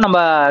சாப்பிட்டோம், நம்ம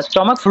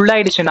ஸ்டொமக் ஃபுல்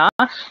ஆயிடுச்சுன்னா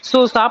ஸோ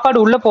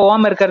சாப்பாடு உள்ள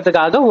போகாம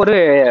இருக்கிறதுக்காக ஒரு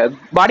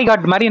பாடி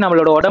கார்டு மாதிரி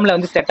நம்மளோட உடம்புல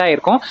வந்து செட்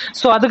ஆயிருக்கும்.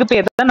 ஸோ அதுக்கு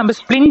பேர் தான் நம்ம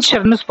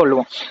ஸ்பிளின்டர்னு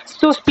சொல்லுவோம்.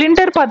 ஸோ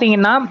ஸ்பிளின்டர்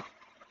பார்த்தீங்கன்னா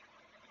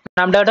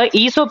நம்மளோட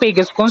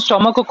ஈசோபேகஸ்க்கும்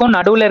ஸ்டொமக்குக்கும்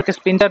நடுவில் இருக்க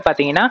ஸ்பிளின்டர்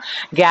பார்த்தீங்கன்னா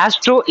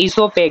கேஸ்ட்ரோ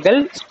ஈசோபேகல்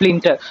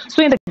ஸ்பிளின்டர். ஸோ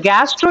இந்த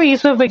கேஸ்ட்ரோ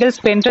ஈசோபேகல்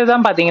ஸ்பிளின்டர்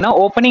தான் பார்த்தீங்கன்னா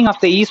opening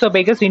of the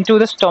oesophagus into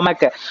the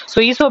stomach. So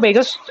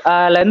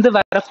ஈசோபேகஸ்ல இருந்து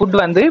வர ஃபுட்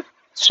வந்து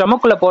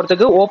ஸ்டொமக்குள்ள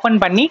போறதுக்கு ஓப்பன்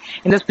பண்ணி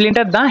இந்த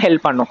ஸ்பிளின்டர் தான்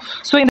ஹெல்ப் பண்ணும்.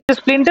 ஸோ இந்த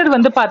ஸ்பிளின்டர்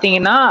வந்து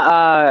பார்த்தீங்கன்னா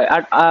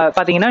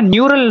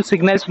நியூரல்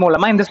சிக்னல்ஸ்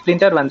மூலமா இந்த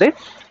ஸ்பிளின்டர் வந்து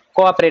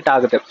கோஆப்ரேட்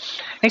ஆகுது.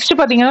 நெக்ஸ்ட்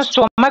பார்த்தீங்கன்னா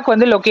ஸ்டொமக்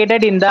வந்து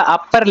லொகேட்டட் இன் த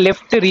Appar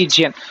left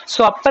region.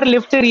 So Appar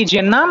left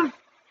ரீஜியன்னா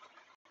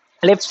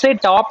left side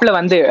டாப்ல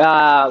வந்து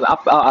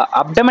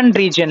அப்டமன்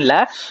ரீஜன்ல.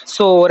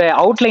 ஸோ ஒரு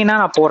அவுட்லைனா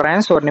நான்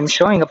போடுறேன். ஸோ ஒரு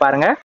நிமிஷம் இங்க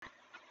பாருங்க.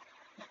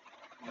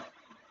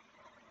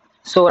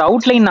 ஸோ ஒரு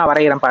அவுட்லைன் நான்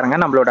வரைகிறேன் பாருங்க,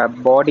 நம்மளோட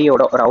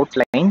பாடியோட ஒரு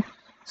outline.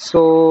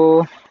 So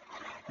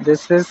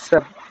this is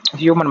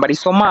human body.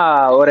 சும்மா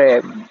ஒரு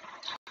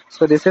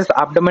so this is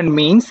abdomen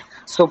means.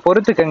 So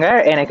பொறுத்துக்குங்க,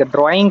 எனக்கு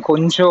டிராயிங்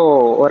கொஞ்சம்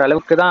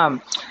ஓரளவுக்கு தான்.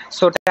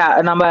 ஸோ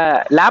நம்ம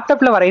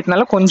லேப்டாப்ல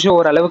வரைகிறதுனால கொஞ்சம்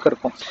ஓரளவுக்கு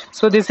இருக்கும்.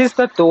 So this is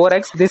the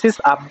thorax, this is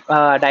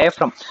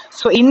diaphragm.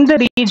 So இந்த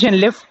region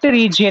left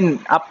region,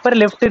 Appar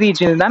left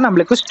region தான்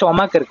நம்மளுக்கு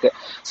ஸ்டொமக் இருக்கு.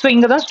 ஸோ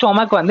இங்க தான்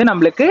ஸ்டொமக் வந்து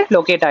நம்மளுக்கு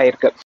லொகேட்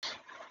ஆயிருக்கு.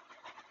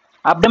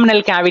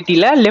 Abdominal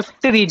கேவிட்டில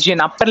left region,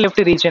 Appar left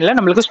ரீஜன்ல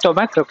நம்மளுக்கு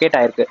ஸ்டொமக் லொகேட்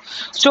ஆயிருக்கு.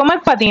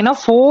 ஸ்டொமக் பாத்தீங்கன்னா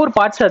 4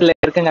 பார்ட்ஸ் அதுல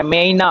இருக்குங்க.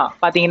 மெயினா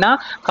பாத்தீங்கன்னா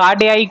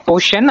கார்டியாயிக்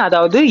போர்ஷன்,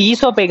 அதாவது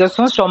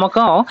ஈசோபேகஸும்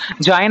ஸ்டொமக்கும்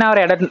ஜாயின்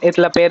ஆகிற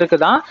இடத்துல பேருக்கு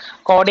தான்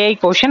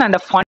கார்டியாயிக் போர்ஷன் அண்ட்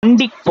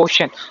ஃபண்டிக்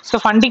போர்ஷன்.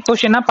 ஸோ ஃபண்டிக்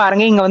போர்ஷன்னா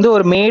பாருங்க, இங்க வந்து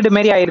ஒரு மேடு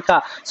மாரி ஆயிருக்கா.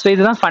 ஸோ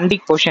இதுதான்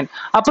ஃபண்டிக் போர்ஷன்.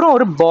 அப்புறம்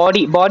ஒரு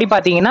பாடி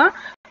பாத்தீங்கன்னா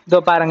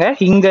இதோ பாருங்க,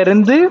 இங்க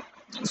இருந்து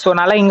ஸோ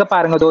நல்லா இங்க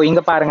பாருங்க, இதோ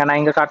இங்க பாருங்க,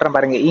 நான் இங்க காட்டுறேன்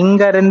பாருங்க,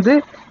 இங்க இருந்து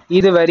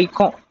இது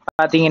வரைக்கும்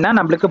பாத்தீங்கன்னா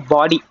நம்மளுக்கு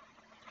பாடி.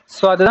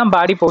 ஸோ அதுதான்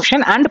பாடி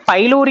போர்ஷன். அண்ட்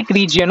பைலோரிக்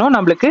ரீஜியனும்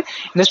நம்மளுக்கு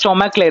இந்த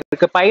ஸ்டொமக்ல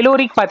இருக்கு.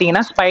 பைலோரிக்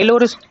பாத்தீங்கன்னா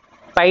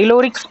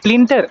பைலோரிக்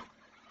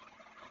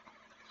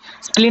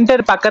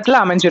ஸ்பிளின்டர் பக்கத்துல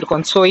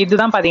அமைஞ்சிருக்கும். ஸோ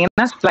இதுதான்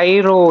பாத்தீங்கன்னா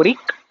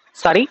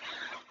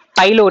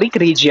pyloric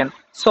region.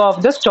 So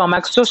of the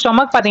stomach. So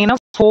stomach பார்த்தீங்கன்னா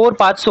 4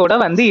 பார்ட்ஸோட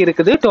வந்து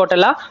இருக்குது.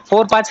 டோட்டலாக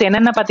 4 பார்ட்ஸ்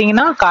என்னென்ன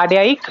பார்த்தீங்கன்னா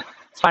கார்டியாயிக்,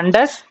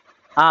 ஃபண்டஸ்,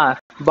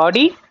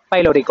 பாடி,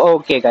 pyloric.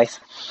 Okay guys.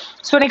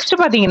 So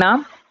next பார்த்தீங்கன்னா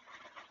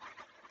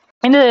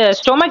இந்த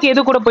ஸ்டொமக் எது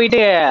கூட போயிட்டு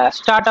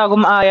ஸ்டார்ட்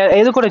ஆகும்,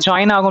 எது கூட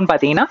ஜாயின் ஆகும்னு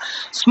பார்த்தீங்கன்னா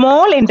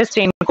ஸ்மால்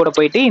இன்டெஸ்டைன் கூட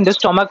போயிட்டு இந்த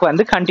ஸ்டொமக்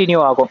வந்து கண்டினியூ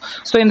ஆகும்.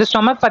 ஸோ இந்த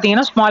ஸ்டொமக்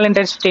பார்த்தீங்கன்னா ஸ்மால்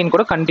இன்டெஸ்டைன்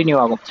கூட கண்டினியூ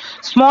ஆகும்.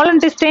 Small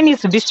intestine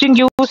is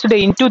distinguished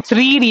into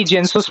 3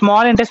 regions. So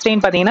small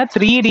intestine பார்த்தீங்கன்னா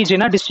 3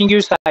 ரீஜனாக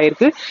டிஸ்டிங்யூஸ்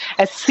ஆயிருக்கு.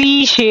 C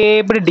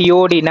shaped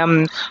duodenum.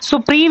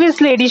 So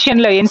ப்ரீவியஸ்ல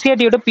எடிஷன்ல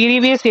என்சிஆர்டியோட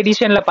previous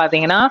எடிஷன்ல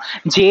பார்த்தீங்கன்னா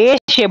ஜே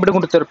ஷேப்டு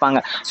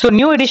கொடுத்துருப்பாங்க. ஸோ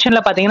நியூ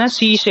எடிஷன்ல பார்த்தீங்கன்னா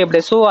சி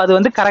ஷேப்டு. ஸோ அது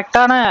வந்து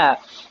கரெக்டான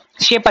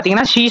ஷேப்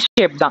பார்த்தீங்கன்னா ஷீ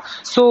ஷேப் தான்.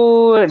 ஸோ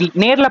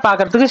நேரில்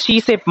பார்க்கறதுக்கு ஷீ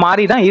ஷேப்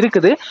மாதிரி தான்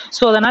இருக்குது.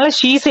 ஸோ அதனால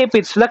she shape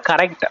it's the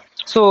correct.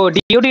 So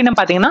duodenum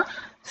பார்த்தீங்கன்னா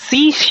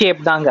சி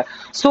ஷேப் தாங்க.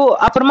 ஸோ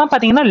அப்புறமா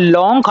பார்த்தீங்கன்னா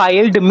லாங்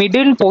காயில்டு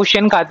மிடில்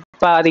போர்ஷன்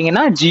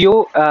பார்த்தீங்கன்னா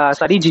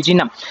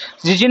jejunum.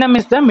 Jejunum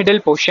is the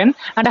middle portion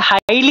and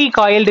highly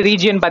coiled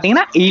region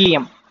பார்த்தீங்கன்னா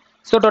ஈலியம்.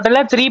 ஸோ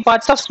டோட்டலாக 3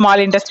 பார்ட்ஸ் ஆஃப்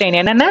ஸ்மால் இன்டெஸ்டைன்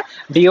என்னென்ன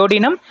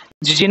duodenum,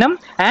 jejunum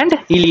and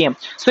helium.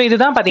 So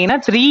இதுதான் பார்த்தீங்கன்னா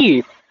 3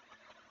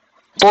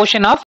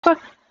 portion of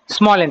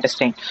small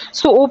intestine.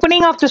 So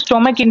opening of the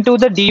stomach into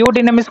the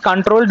duodenum is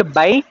controlled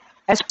by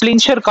a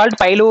splinter called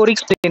pyloric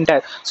splinter.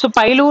 So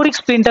pyloric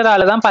splinter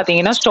ஆல தான்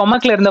பாத்தீங்கன்னா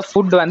ஸ்டொமக்ல இருந்த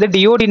food வந்து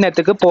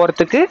டியோடினத்துக்கு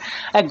போறதுக்கு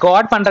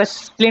God பண்ற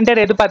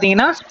ஸ்பிளிண்டர் எது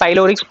பாத்தீங்கன்னா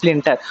பைலோரிக்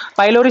ஸ்பிளிண்டர்.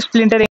 பைலோரிக்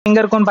ஸ்பிளிண்டர் எங்க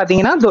இருக்கும்னு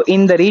பாத்தீங்கன்னா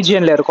இந்த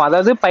ரீஜியன்ல இருக்கும்.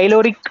 அதாவது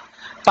பைலோரிக்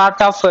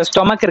பார்ட் ஆஃப்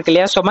ஸ்டொமக் இருக்கு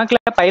இல்லையா, ஸ்டொமக்ல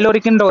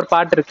பைலோரிக்ன்ற ஒரு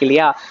பார்ட் இருக்கு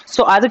இல்லையா,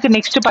 ஸோ அதுக்கு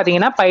நெக்ஸ்ட்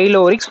பாத்தீங்கன்னா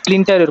பைலோரிக்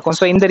ஸ்பிளிண்டர் இருக்கும்.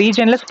 ஸோ இந்த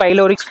ரீஜன்ல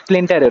பைலோரிக்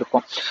ஸ்பிளிண்டர்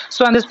இருக்கும்.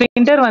 ஸோ அந்த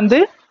ஸ்பிளிண்டர் வந்து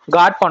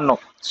காட் பண்ணும்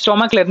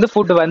ஸ்டொமக்ல இருந்து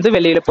ஃபுட் வந்து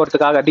வெளியில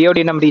போறதுக்காக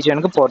டியோடினம்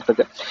ரீஜனுக்கு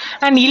போறதுக்கு.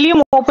 And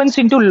ileum opens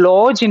into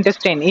large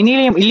intestine.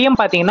 Ileum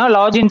பாத்தீங்கன்னா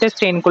லார்ஜ்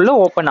இன்டெஸ்டைனுக்குள்ள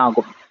ஓப்பன்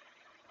ஆகும்.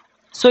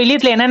 ஸோ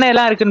இலியத்தில் என்னென்ன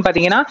எல்லாம் இருக்குன்னு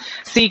பார்த்தீங்கன்னா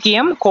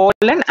சீக்கியம்,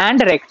 colon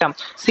and rectum.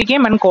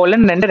 சீக்கியம் and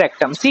colon and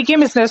rectum.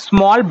 சீக்கியம் is the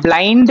small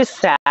blind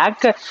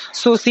chalk.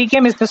 So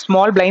சீக்கியம் is the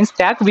small blind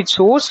chalk which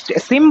host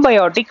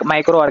symbiotic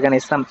micro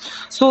organism.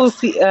 So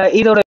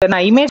இதோட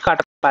நான் image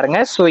காட்ட பாருங்க.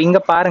 ஸோ இங்க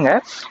பாருங்க.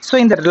 ஸோ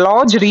இந்த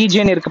லார்ஜ்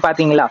ரீஜியன் இருக்கு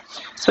பாத்தீங்களா.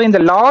 ஸோ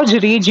இந்த லார்ஜ்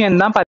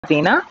ரீஜியன் தான்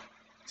பார்த்தீங்கன்னா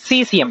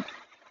சீசியம்.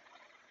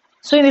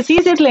 ஸோ இந்த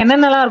சீசியத்தில்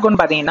என்னென்னலாம் இருக்கும்னு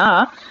பார்த்தீங்கன்னா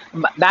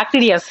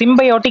பாக்டீரியா,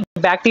 சிம்பயோட்டிக்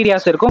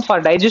பாக்டீரியாஸ் இருக்கும்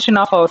for digestion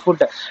of our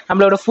food.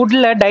 நம்மளோட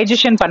ஃபுட்டில்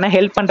டைஜஷன் பண்ண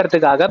ஹெல்ப்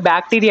பண்ணுறதுக்காக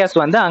பாக்டீரியாஸ்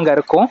வந்து அங்கே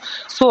இருக்கும்.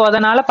 ஸோ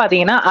அதனால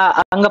பார்த்தீங்கன்னா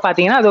அங்கே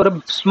பார்த்தீங்கன்னா அது ஒரு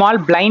ஸ்மால்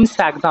பிளைண்ட்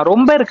சாக் தான்.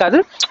 ரொம்ப இருக்காது,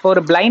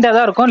 ஒரு பிளைண்டாக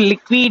தான் இருக்கும்,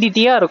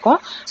 லிக்விடிட்டியாக இருக்கும்.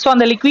 ஸோ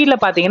அந்த லிக்விடில்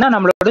பார்த்தீங்கன்னா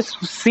நம்மளோட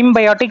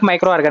சிம்பயோட்டிக்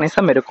மைக்ரோ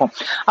ஆர்கானிசம் இருக்கும்.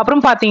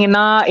 அப்புறம்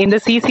பார்த்தீங்கன்னா இந்த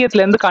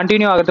சீசியத்துலேருந்து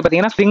கண்டினியூ ஆகிறது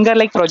பார்த்தீங்கன்னா ஃபிங்கர்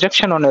லைக்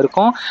ப்ரொஜெக்ஷன் ஒன்று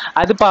இருக்கும்.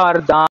 அது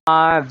பார் தான்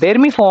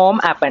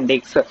வெர்மிஃபார்ம்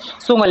அப்பெண்டிக்ஸ்.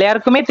 ஸோ உங்க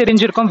எல்லாருக்குமே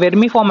தெரிஞ்சிருக்கும்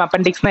வெர்மிஃபார்ம்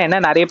அப்பெண்டிக்ஸ்னா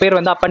என்ன. நிறைய பேர்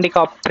வந்து அப்பெண்டிக்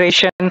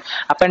ஆப்ரேஷன்,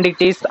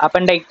 அப்பெண்டிக்டிஸ்,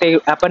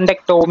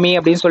 அப்பெண்டெக்டோமி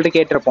அப்படின்னு சொல்லிட்டு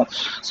கேட்டிருப்போம்.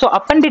 ஸோ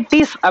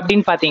அப்பெண்டிக்டிஸ்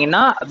அப்படின்னு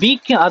பார்த்தீங்கன்னா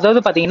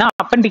அதாவது பார்த்தீங்கன்னா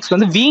அப்பெண்டிக்ஸ்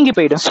வந்து வீங்கி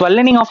போயிடும்.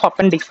 ஸ்வெல்லனிங் ஆஃப்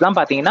அப்பெண்டிக்ஸ் தான்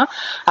பார்த்தீங்கன்னா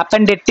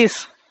அப்பெண்டிக்டிஸ்.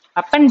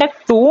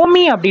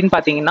 அப்பெண்டெக்டோமி அப்படின்னு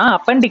பார்த்தீங்கன்னா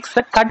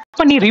அப்பெண்டிக்ஸை கட்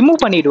பண்ணி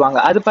ரிமூவ் பண்ணிடுவாங்க.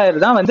 அது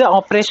பேர் தான் வந்து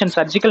ஆப்ரேஷன்,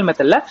 சர்ஜிக்கல்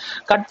மெத்தட்ல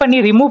கட் பண்ணி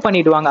ரிமூவ்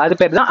பண்ணிடுவாங்க.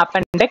 அது பேர் தான்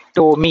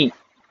அப்பெண்டெக்டோமி.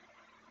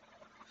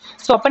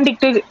 ஸோ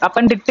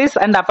அப்பெண்டிக்டிஸ்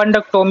அண்ட்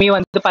அப்பெண்டெக்டோமி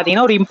வந்து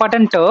பார்த்தீங்கன்னா ஒரு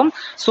இம்பார்ட்டன்ட் டேர்ம்.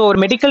 ஸோ ஒரு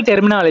மெடிக்கல்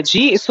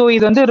டெர்மினாலஜி. ஸோ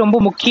இது வந்து ரொம்ப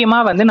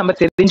முக்கியமாக வந்து நம்ம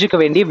தெரிஞ்சுக்க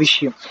வேண்டிய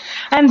விஷயம்.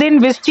 And then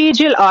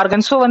vestigial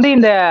organ. So வந்து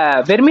இந்த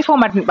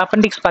வெர்மிஃபார்ம்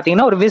அப்பெண்டிக்ஸ்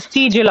பார்த்தீங்கன்னா ஒரு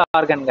வெஸ்டீஜியல்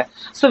ஆர்கனுங்க.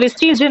 ஸோ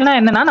வெஸ்டீஜியல்னா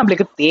என்னன்னா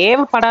நம்மளுக்கு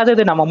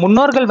தேவைப்படாதது, நம்ம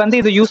முன்னோர்கள் வந்து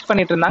இது யூஸ்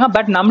பண்ணிட்டு இருந்தாங்க,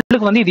 பட்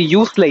நம்மளுக்கு வந்து இது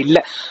யூஸ்ல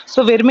இல்லை.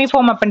 So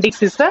vermiform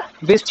appendix is a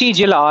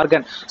vestigial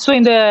organ. So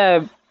இந்த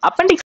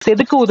அப்பெண்டிக்ஸ்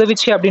எதுக்கு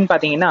உதவிச்சு அப்படின்னு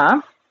பார்த்தீங்கன்னா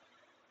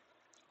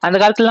அந்த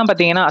காலத்துலலாம்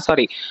பார்த்தீங்கன்னா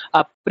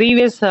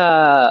ப்ரீவியஸ்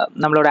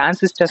நம்மளோட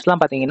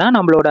ஆன்சிஸ்டர்ஸ்லாம் பார்த்தீங்கன்னா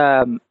நம்மளோட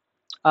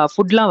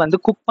ஃபுட்லாம் வந்து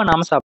குக்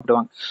பண்ணாமல்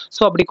சாப்பிடுவாங்க.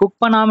 ஸோ அப்படி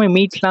குக் பண்ணாமல்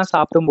மீட்ஸ்லாம்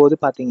சாப்பிடும்போது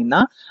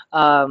பார்த்தீங்கன்னா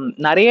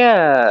நிறைய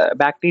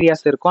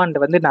பாக்டீரியாஸ் இருக்கும்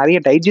அண்ட் வந்து நிறைய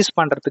டைஜஸ்ட்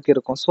பண்ணுறதுக்கு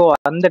இருக்கும். ஸோ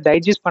அந்த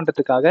டைஜஸ்ட்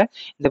பண்ணுறதுக்காக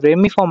இந்த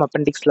வெர்மிஃபார்ம்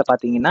அப்பெண்டிக்ஸில்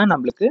பார்த்தீங்கன்னா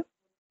நம்மளுக்கு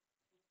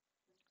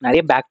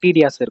நிறைய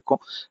பாக்டீரியாஸ் இருக்கும்.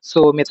 ஸோ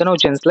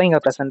மெத்தனோஜென்ஸ்லாம் இங்கே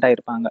ப்ரெசென்ட்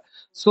ஆயிருப்பாங்க.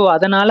 ஸோ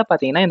அதனால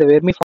பார்த்தீங்கன்னா இந்த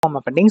வெர்மிஃபார்ம்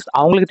அப்பெண்டிக்ஸ்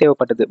அவங்களுக்கு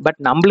தேவைப்பட்டது. பட்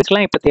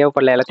நம்மளுக்குலாம் இப்போ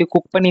தேவைப்படல, எல்லாத்தையும்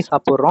குக் பண்ணி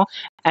சாப்பிட்றோம்.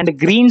 அண்ட்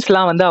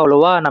கிரீன்ஸ்லாம் வந்து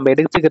அவ்வளோவா நம்ம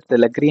எடுத்துக்கிறது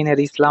இல்லை.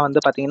 கிரீனரிஸ்லாம்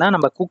வந்து பார்த்தீங்கன்னா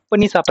நம்ம குக்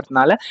பண்ணி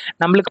சாப்பிட்றதுனால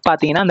நம்மளுக்கு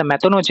பார்த்தீங்கன்னா அந்த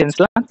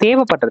மெத்தனோஜென்ஸ்லாம்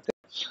தேவைப்படுறது.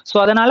 ஸோ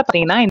அதனால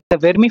பார்த்தீங்கன்னா இந்த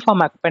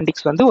வெர்மிஃபார்ம்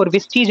அப்பெண்டிக்ஸ் வந்து ஒரு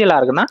வெஸ்டீஜியல்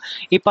ஆர்கனா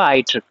இப்போ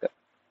ஆயிட்டு இருக்கு.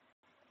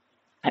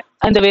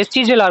 அந்த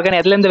வெஸ்டீஜியல் ஆர்கன்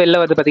எதுலேருந்து வெளில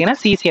வருது பார்த்தீங்கன்னா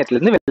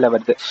சீசியத்துலேருந்து வெளில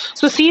வருது.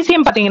 ஸோ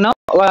சீசியம் பார்த்தீங்கன்னா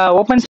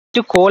ஓப்பன்ஸ்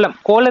டு கோலம்.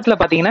 கோலத்தில்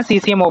பார்த்தீங்கன்னா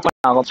சீசியம்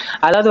ஓப்பன் ஆகும்.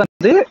 அதாவது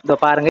வந்து இதோ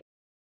பாருங்க.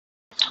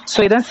 ஸோ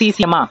இதான்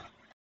சீசியமா.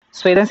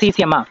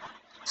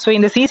 ஸோ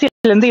இந்த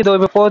சீசியத்துலேருந்து இதோ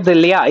இப்போ போகுது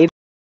இல்லையா, இது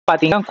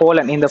பார்த்தீங்கன்னா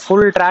கோலன். இந்த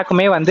ஃபுல்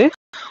ட்ராக்குமே வந்து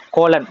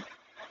கோலன்.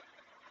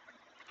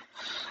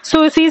 ஸோ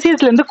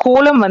சீசியஸ்லேருந்து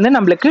கோலம் வந்து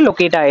நம்மளுக்கு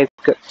லொக்கேட்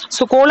ஆயிருக்கு.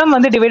 ஸோ கோலம்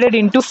வந்து divided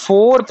into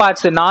 4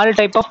 parts, 4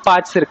 type of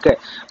parts இருக்கு.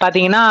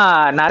 பார்த்தீங்கன்னா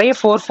நிறைய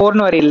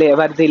 4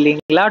 வருது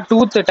இல்லைங்களா.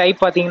 டூத் டைப்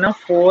பார்த்தீங்கன்னா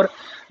 4,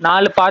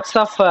 4 பார்ட்ஸ்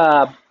ஆஃப்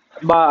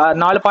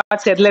 4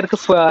 பார்ட்ஸ் எதில்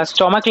இருக்குது,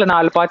 ஸ்டொமக்கில்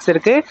 4 பார்ட்ஸ்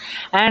இருக்குது.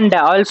 அண்ட்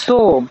ஆல்சோ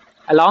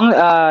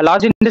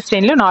லார்ஜ்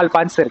இன்டெஸ்டைன்லையும் 4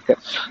 பார்ட்ஸ் இருக்குது.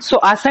 So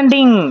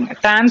ascending,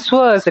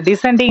 transverse,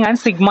 descending and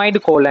sigmoid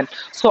colon.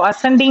 So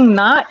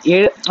அசெண்டிங்னா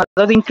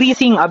அதாவது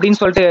இன்க்ரீசிங் அப்படின்னு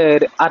சொல்லிட்டு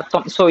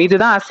அர்த்தம். ஸோ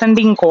இதுதான்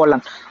அசெண்டிங்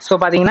கோலன். ஸோ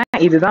பார்த்தீங்கன்னா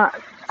இதுதான்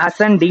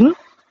அசெண்டிங்,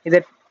 இது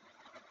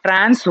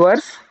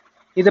டிரான்ஸ்வர்ஸ்,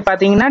 இது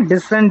பார்த்தீங்கன்னா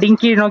டிசெண்டிங்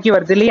கீழ் நோக்கி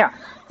வருது இல்லையா,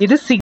 இது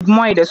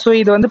சிக்மாய்டு. ஸோ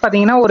இது வந்து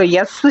பார்த்தீங்கன்னா ஒரு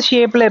எஸ்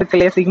ஷேப்பில் இருக்கு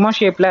இல்லையா, சிக்மா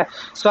ஷேப்பில்.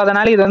 ஸோ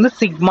அதனால இது வந்து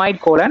சிக்மாய்டு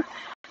கோலன்.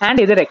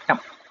 அண்ட் இது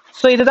ரெக்டம்.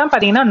 ஸோ இதுதான்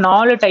பார்த்தீங்கன்னா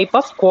 4 type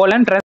of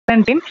colon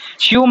present in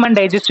human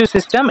digestive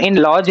system in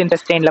large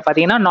intestine.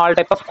 பார்த்தீங்கன்னா 4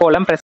 டைப் ஆஃப்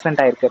கோலம்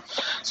present ஆயிருக்கு.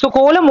 ஸோ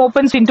கோலம்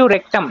ஓப்பன்ஸ் இன்டு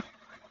ரெக்டம்.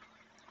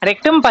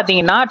 ரெக்டம்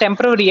பார்த்தீங்கன்னா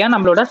டெம்பரரியா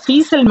நம்மளோட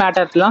ஃபீசல்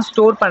மேட்டர்லாம்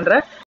ஸ்டோர்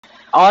பண்ற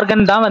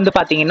ஆர்கன் தான் வந்து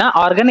பார்த்தீங்கன்னா,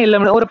 ஆர்கன் இல்லை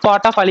ஒரு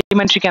பார்ட் ஆஃப்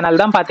அலிமெண்ட்ரி கேனல்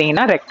தான்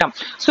பார்த்தீங்கன்னா rectum.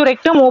 So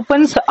rectum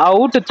opens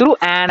out through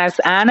anus.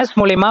 Anus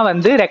மூலியமா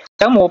வந்து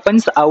rectum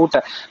opens out.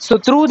 So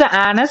through the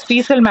anus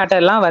ஃபீசல்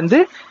மேட்டர்லாம் வந்து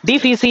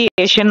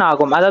டிஃபிசியேஷன்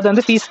ஆகும். அதாவது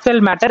வந்து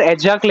ஃபீசல் மேட்டர்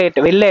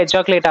வெளில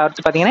எஜாக்குலேட்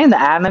ஆகிறது பார்த்தீங்கன்னா இந்த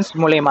ஆனஸ்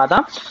மூலியமா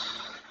தான்.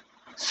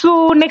 ஸோ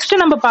நெக்ஸ்ட்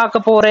நம்ம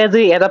பார்க்க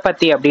போறது எதை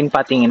பத்தி அப்படின்னு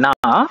பார்த்தீங்கன்னா,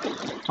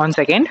 one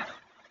second,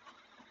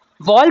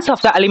 Waals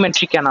of the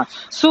alimentary canal.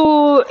 So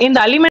இந்த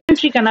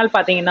அலிமெண்ட்ரி கேனல்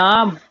பார்த்தீங்கன்னா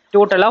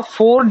டோட்டலா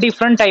 4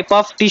 different type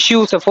of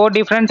tissues, 4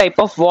 different type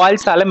of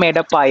walls ஆல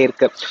மேடப்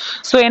ஆயிருக்கு.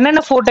 ஸோ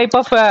என்னென்ன 4 type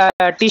of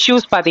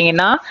tissues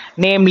பார்த்தீங்கன்னா,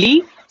 namely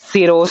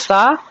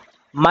சிரோசா,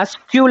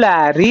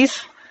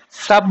 muscularis,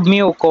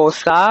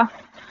 submucosa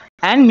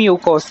and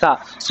mucosa.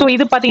 So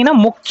இது பார்த்தீங்கன்னா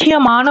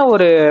முக்கியமான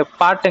ஒரு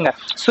பார்ட்டுங்க.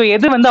 ஸோ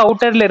எது வந்து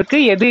அவுட்டர்ல இருக்கு,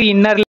 எது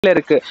இன்னர்ல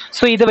இருக்கு.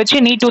 ஸோ இதை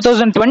வச்சு நீ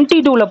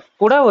 2022ல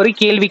கூட ஒரு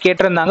கேள்வி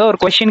கேட்டிருந்தாங்க, ஒரு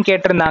கொஸ்டின்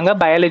கேட்டிருந்தாங்க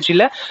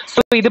பயாலஜியில். ஸோ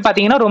இது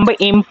பார்த்தீங்கன்னா ரொம்ப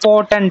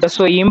important.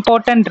 So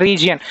important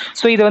region.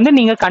 So இது வந்து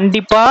நீங்க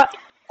கண்டிப்பா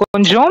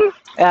கொஞ்சம்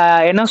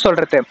என்ன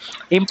சொல்றது,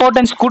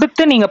 இம்பார்ட்டன்ஸ்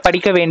கொடுத்து நீங்க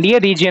படிக்க வேண்டிய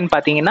ரீஜியன்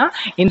பார்த்தீங்கன்னா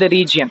இந்த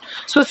region.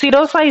 So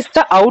சிரோசா is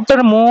the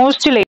outer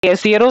most layer.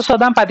 சிரோசா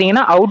தான்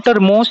பார்த்தீங்கன்னா அவுட்டர்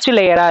மோஸ்ட்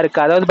லேயரா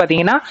இருக்கு. அதாவது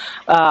பார்த்தீங்கன்னா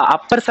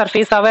அப்பர்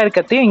சர்ஃபேஸாவே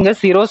இருக்கிறது இங்க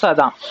சிரோசா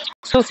தான்.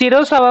 ஸோ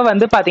சிரோசாவை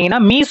வந்து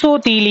பார்த்தீங்கன்னா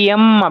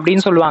மீசோதீலியம்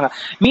அப்படின்னு சொல்லுவாங்க.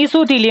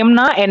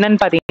 மீசோதீலியம்னா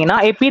என்னன்னு பார்த்தீங்கன்னா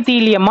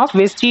epithelium of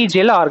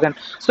vestigial organ.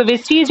 So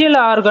vestigial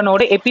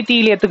ஆர்கனோட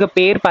எபிதீலியத்துக்கு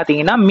பேர்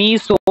பார்த்தீங்கன்னா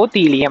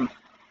மீசோதீலியம்.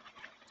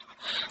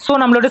 ஸோ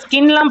நம்மளோட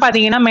ஸ்கின்லாம்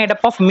பார்த்தீங்கன்னா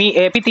மேடப் ஆஃப்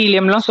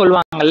எபிதீலியம்லாம்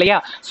சொல்லுவாங்க இல்லையா.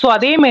 ஸோ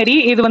அதே மாதிரி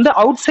இது வந்து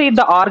அவுட் சைட்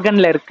த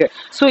ஆர்கன்ல இருக்கு.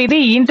 ஸோ இது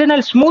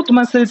இன்டர்னல் ஸ்மூத்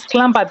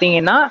மசில்ஸ்க்குலாம்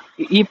பார்த்தீங்கன்னா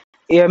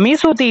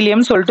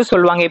மீசோதீலியம் சொல்லிட்டு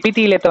சொல்லுவாங்க.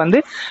 எபிதீலியத்தை வந்து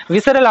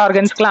விசரல்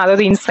ஆர்கன்ஸ்க்குலாம்,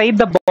 அதாவது இன்சைட்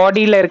த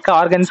பாடியில் இருக்க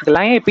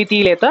ஆர்கன்ஸ்க்குலாம்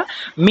எபிதீலியத்தை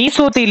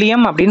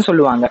மீசோதீலியம் அப்படின்னு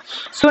சொல்லுவாங்க.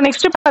 ஸோ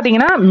நெக்ஸ்ட்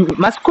பார்த்தீங்கன்னா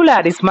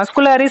muscularis.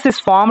 Muscularis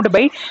is formed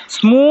by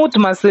smooth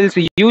muscles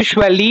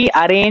usually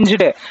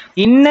arranged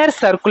inner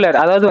circular.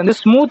 அதாவது வந்து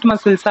ஸ்மூத்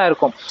மசில்ஸாக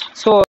இருக்கும்.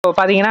 ஸோ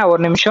பார்த்தீங்கன்னா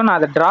ஒரு நிமிஷம் நான்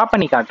அதை ட்ரா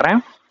பண்ணி காட்டுறேன்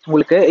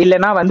உங்களுக்கு,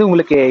 இல்லைன்னா வந்து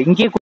உங்களுக்கு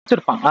இங்கேயே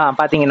கொடுத்துருப்பாங்க.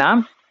 பார்த்தீங்கன்னா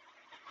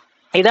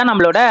இதான்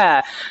நம்மளோட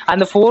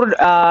அந்த 4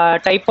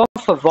 டைப்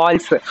ஆஃப்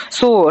வால்ஸ்.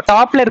 ஸோ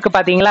டாப்ல இருக்கு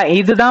பாத்தீங்களா,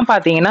 இதுதான்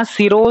பாத்தீங்கன்னா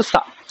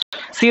சிரோசா.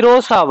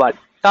 சிரோசா வால்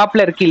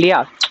டாப்ல இருக்கு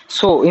இல்லையா.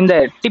 ஸோ இந்த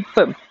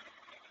டிப்பு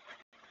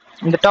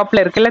இந்த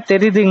டாப்ல இருக்குல்ல,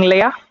 தெரியுதுங்க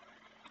இல்லையா.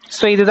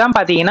 ஸோ இதுதான்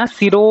பாத்தீங்கன்னா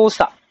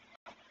சிரோசா.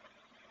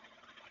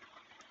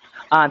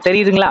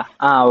 தெரியுதுங்களா?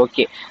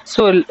 ஓகே.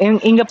 ஸோ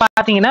இங்க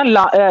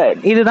பாத்தீங்கன்னா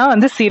இதுதான்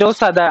வந்து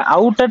சிரோசா,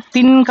 அவுட்டர்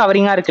தின்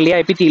கவரிங்கா இருக்கு இல்லையா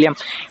எபிதீலியம்,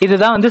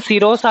 இதுதான் வந்து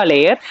சிரோசா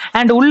லேயர்.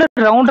 அண்ட் உள்ள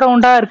ரவுண்ட்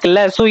ரவுண்டா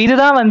இருக்குல்ல, ஸோ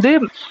இதுதான் வந்து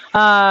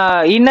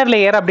இன்னர்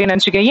லேயர் அப்படின்னு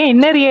நினைச்சுக்கோங்க.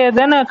 இன்னர் லேயர்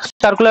தானே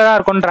சர்க்குலரா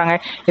இருக்கும்ன்றாங்க,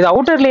 இது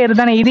அவுட்டர் லேயர்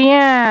தானே, இது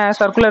ஏன்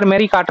சர்க்குலர்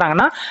மாரி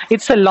காட்டுறாங்கன்னா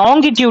இட்ஸ்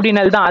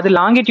லாங்கிடியூடினல் தான், அது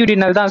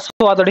லாங்கிடியூடினல் தான்.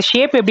 ஸோ அதோட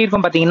ஷேப் எப்படி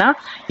இருக்கும் பாத்தீங்கன்னா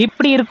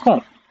இப்படி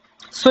இருக்கும்.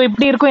 ஸோ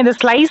இப்படி இருக்கும். இந்த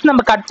ஸ்லைஸ்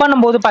நம்ம கட்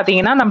பண்ணும்போது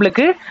பார்த்தீங்கன்னா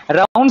நம்மளுக்கு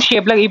ரவுண்ட்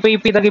ஷேப்ல இப்போ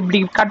இதை இப்படி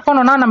கட்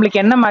பண்ணோம்னா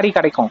நம்மளுக்கு என்ன மாதிரி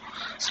கிடைக்கும்?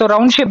 ஸோ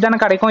ரவுண்ட் ஷேப் தானே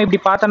கிடைக்கும். இப்படி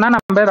பார்த்தோம்னா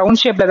நம்ம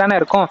ரவுண்ட் ஷேப்ல தானே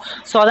இருக்கும்.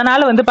 ஸோ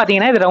அதனால வந்து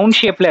பார்த்தீங்கன்னா இது ரவுண்ட்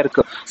ஷேப்ல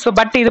இருக்கு. ஸோ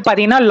பட் இது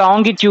பார்த்தீங்கன்னா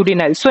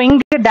லாங்கிடியூடினல். ஸோ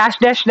இங்கே டேஷ்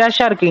டேஷ்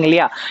டேஷா இருக்குங்க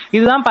இல்லையா,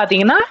 இதுதான்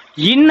பார்த்தீங்கன்னா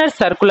inner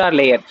circular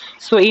layer.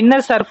 So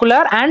inner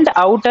circular and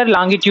outer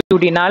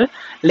longitudinal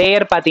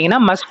layer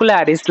பார்த்தீங்கன்னா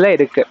மஸ்குலாரிஸ்ல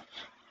இருக்கு.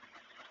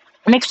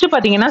 நெக்ஸ்ட்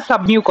பார்த்தீங்கன்னா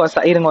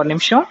சப்மியூகோசா. இருங்க ஒரு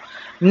நிமிஷம்.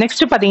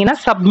 நெக்ஸ்ட் பார்த்தீங்கன்னா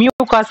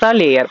சப்மியூகோசா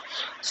லேயர்.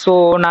 ஸோ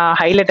நான்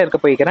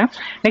ஹைலைட்டருக்கு போய்க்கிறேன்.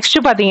 நெக்ஸ்ட்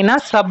பார்த்தீங்கன்னா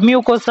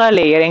சப்மியூகோசா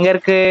லேயர் எங்க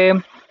இருக்கு?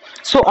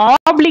 ஸோ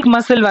ஆப்ளிக்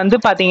மசில் வந்து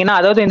பார்த்தீங்கன்னா,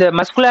 அதாவது இந்த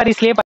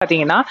மஸ்குலாரிஸ்லேயே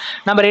பார்த்தீங்கன்னா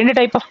நம்ம 2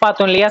 டைப் ஆஃப்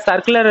பார்த்தோம் இல்லையா,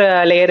 சர்க்குலர்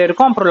லேயர்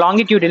இருக்கும், அப்புறம்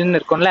லாங்கிடியூடினல்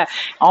இருக்கும்ல.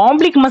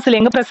 ஆப்ளிக் மசில்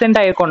எங்க பிரசென்ட்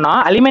ஆயிருக்கும்னா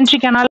அலிமெண்ட்ரி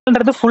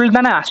கேனால்ன்றது ஃபுல்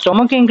தானே,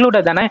 ஸ்டொமக்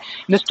இன்க்ளூடட் தானே.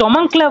 இந்த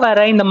ஸ்டொமக்ல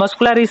வர இந்த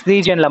மஸ்குலாரிஸ்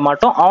ரீஜன்ல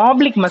மட்டும்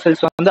ஆப்ளிக்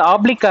மசில்ஸ் வந்து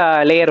ஆப்ளிக்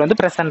லேயர் வந்து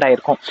பிரசென்ட்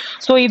ஆயிருக்கும்.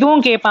 ஸோ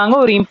இதுவும் கேட்பாங்க,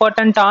 ஒரு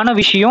இம்பார்ட்டண்ட்டான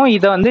விஷயம்.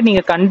 இதை வந்து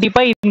நீங்க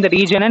கண்டிப்பா இந்த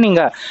ரீஜனை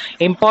நீங்க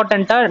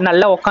இம்பார்ட்டண்டா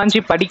நல்லா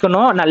உட்காந்து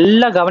படிக்கணும்,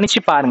 நல்லா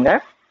கவனிச்சு பாருங்க.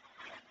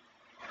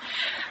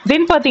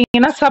 தென்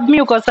பார்த்தீங்கன்னா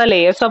சப்மியூகோசா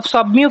லேயர்.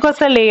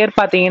 சப்மியூகோசா லேயர்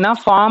பார்த்தீங்கன்னா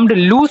ஃபார்ம்டு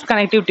லூஸ்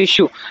கனெக்டிவ்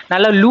டிஷ்யூ.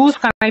 நல்லா லூஸ்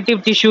கனெக்டிவ்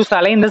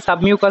டிஷ்யூஸால இந்த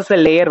சப்மியூகோசா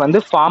லேயர் வந்து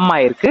ஃபார்ம்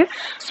ஆயிருக்கு.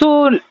 So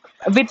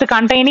with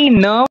containing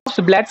nerves,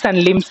 bloods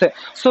and limbs.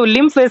 So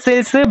lymph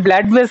vessels,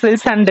 blood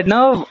vessels and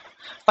nerve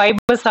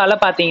fibers ஆல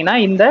பாத்தீங்கன்னா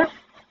இந்த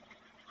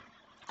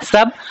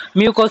சப்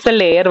மியூகோசல்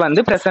லேயர்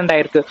வந்து present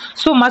ஆயிருக்கு.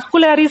 ஸோ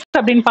மஸ்குலாரிஸ்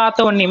அப்படின்னு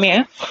பார்த்த உடனேயுமே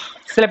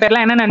சில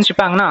பேர்லாம் என்ன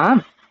நினைச்சுப்பாங்கன்னா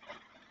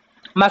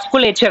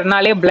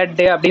மஸ்குலேச்சர்னாலே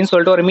பிளட் அப்படின்னு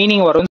சொல்லிட்டு ஒரு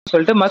மீனிங் வரும்னு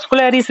சொல்லிட்டு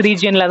மஸ்குலாரிஸ்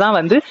ரீஜியன்ல தான்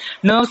வந்து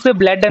நர்வ்ஸ்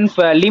பிளட் அண்ட்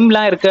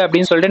லிம்லாம் இருக்கு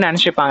அப்படின்னு சொல்லிட்டு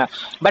நினைச்சுப்பாங்க.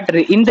 பட்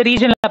இந்த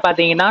ரீஜன்ல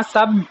பாத்தீங்கன்னா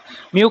சப்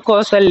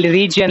மியூகோசல்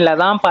ரீஜியன்ல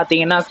தான்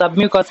பாத்தீங்கன்னா சப்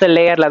மியூகோசல்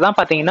லேயர்ல தான்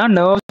பாத்தீங்கன்னா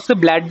நர்வ்ஸ்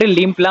பிளட்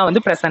லிம்ப்லாம்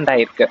வந்து பிரசன்ட்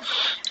ஆயிருக்கு.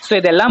 ஸோ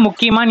இதெல்லாம்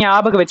முக்கியமா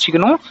ஞாபகம்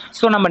வச்சுக்கணும்.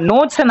 ஸோ நம்ம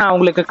நோட்ஸை நான்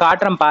உங்களுக்கு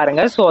காட்டுறேன்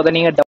பாருங்க. ஸோ அதை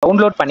நீங்க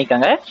டவுன்லோட்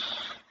பண்ணிக்கோங்க.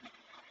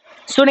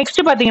 ஸோ நெக்ஸ்ட்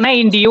பார்த்தீங்கன்னா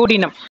இன்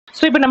டியோடினம்.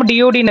 ஸோ இப்போ நம்ம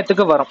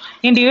டியோடினத்துக்கு வரும்.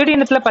 இன்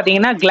டியோடினத்தில்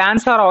பார்த்தீங்கன்னா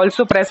glands are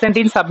also present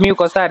in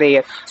submucosa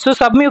layer. So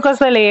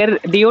submucosa layer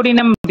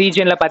duodenum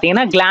ரீஜனில்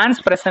பார்த்தீங்கன்னா கிளான்ஸ்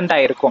பிரசன்ட்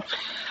ஆயிருக்கும்.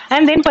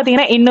 அண்ட் தென்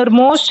பார்த்தீங்கன்னா இன்னர்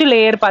மோஸ்ட்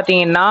லேயர்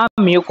பார்த்தீங்கன்னா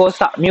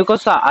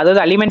மியூகோசா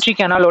அதாவது அலிமெண்ட்ரி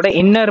கெனாலோட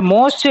இன்னர்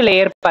மோஸ்ட்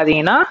லேயர்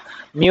பார்த்தீங்கன்னா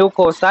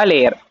mucosa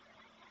layer.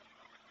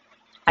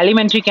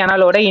 alimentary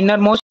canaloட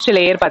innermost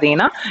layer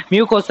பாத்தீங்கன்னா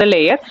mucosal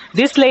layer.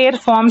 This layer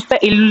forms the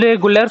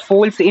irregular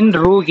folds in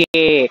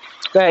rugae.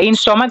 In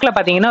stomachல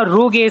பாத்தீங்கன்னா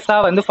ரூகேஸா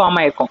வந்து ஃபார்ம்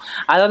ஆயிருக்கும்.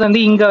 அதாவது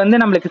வந்து இங்க வந்து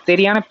நம்மளுக்கு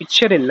சரியான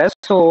பிக்சர் இல்லை.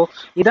 ஸோ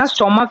இதான்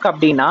ஸ்டொமக்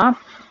அப்படின்னா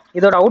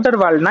இதோட அவுட்டர்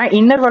வால்னா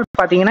இன்னர் வால்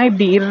பாத்தீங்கன்னா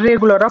இப்படி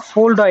இர்ரெகுலரா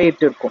ஃபோல்ட்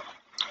ஆயிட்டு இருக்கும்.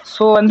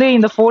 ஸோ வந்து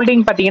இந்த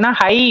ஃபோல்டிங் பார்த்தீங்கன்னா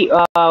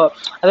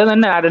அதாவது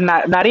வந்து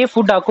நிறைய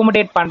ஃபுட்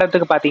அக்குமுடேட்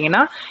பண்ணுறதுக்கு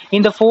பார்த்தீங்கன்னா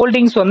இந்த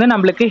ஃபோல்டிங்ஸ் வந்து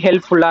நம்மளுக்கு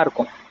ஹெல்ப்ஃபுல்லாக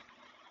இருக்கும்.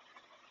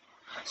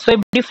 ஸோ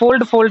இப்படி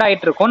ஃபோல்ட்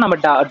ஆகிட்டு இருக்கும். நம்ம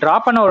ட்ரா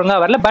பண்ண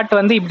ஒழுங்காக வரல, பட்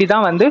வந்து இப்படி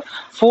தான் வந்து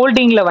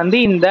ஃபோல்டிங்கில் வந்து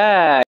இந்த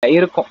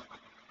இருக்கும்.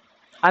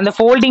 அந்த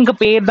ஃபோல்டிங்க்கு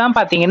பேர் தான்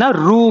பார்த்தீங்கன்னா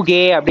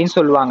ரூகே அப்படின்னு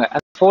சொல்லுவாங்க.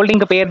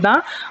 ஃபோல்டிங்க்கு பேர்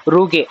தான்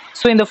ரூகே.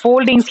 ஸோ இந்த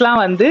ஃபோல்டிங்ஸ்லாம்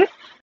வந்து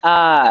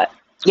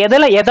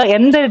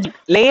எந்த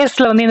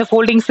லேயர்ஸ்ல வந்து இந்த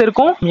ஃபோல்டிங்ஸ்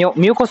இருக்கும்?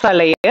 Mucosa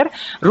layer.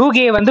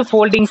 ரூகே வந்து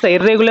ஃபோல்டிங்ஸ்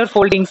இர்ரெகுலர்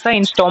ஃபோல்டிங்ஸா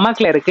இன்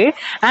ஸ்டொமக்ல இருக்கு.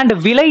 அண்ட்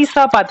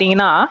விலைஸா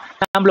பார்த்தீங்கன்னா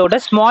நம்மளோட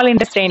ஸ்மால்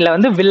இன்டெஸ்டைன்ல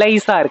வந்து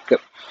விலைஸா இருக்கு.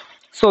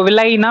 ஸோ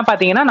வில்லைனா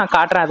பார்த்தீங்கன்னா நான்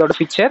காட்டுறேன் அதோட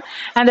picture.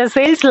 And the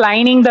cells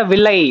lining த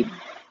வில்லை.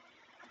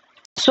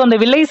 ஸோ அந்த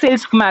வில்லை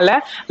செல்ஸ்க்கு மேலே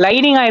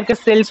லைனிங் ஆயிருக்க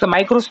cells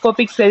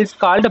microscopic cells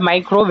called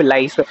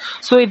மைக்ரோவில்லைஸ்.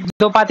 So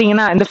இதோ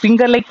பார்த்தீங்கன்னா இந்த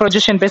ஃபிங்கர் லைக்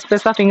ப்ரொஜெக்ஷன்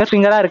பெருசா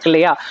ஃபிங்கராக இருக்கு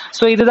இல்லையா?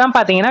 ஸோ இதுதான்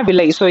பார்த்தீங்கன்னா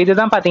வில்லை. ஸோ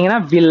இதுதான் பார்த்தீங்கன்னா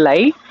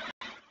வில்லை.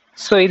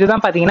 ஸோ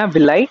இதுதான் பார்த்தீங்கன்னா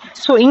வில்லை.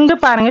 ஸோ இங்கே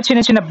பாருங்க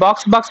சின்ன சின்ன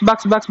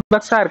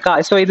பாக்ஸா இருக்கா?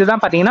 ஸோ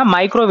இதுதான் பார்த்தீங்கன்னா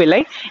மைக்ரோவில்லை.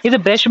 இது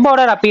பிரஷ்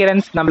பார்டர்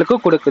அப்பியரன்ஸ் நம்மளுக்கு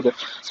கொடுக்குது.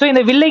 ஸோ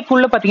இந்த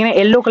வில்லைக்குள்ள பார்த்தீங்கன்னா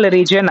எல்லோ கலர்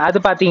ரீஜன்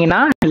அது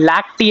பார்த்தீங்கன்னா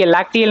லாக்டியல்.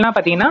 லாக்டியல்னா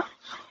பார்த்தீங்கன்னா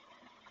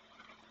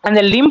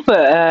அந்த லிம்ப்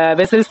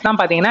வெசல்ஸ் தான்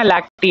பார்த்தீங்கன்னா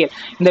லாக்டியல்.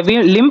 இந்த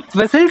lymph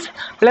vessels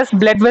plus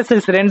blood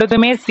vessels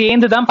ரெண்டுத்துமே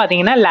சேர்ந்து தான்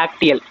பார்த்தீங்கன்னா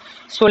லாக்டியல்.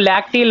 ஸோ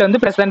லாக்டியல்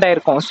வந்து ப்ரெசென்ட்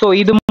ஆயிருக்கும். ஸோ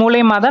இது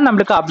மூலயமா தான்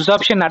நம்மளுக்கு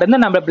அப்சார்ப்ஷன்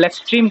நடந்து நம்ம பிளட்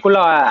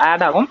ஸ்ட்ரீம்குள்ள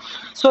ஆட் ஆகும்.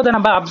 ஸோ அதை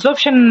நம்ம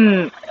அப்சார்ப்ஷன்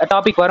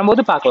டாபிக்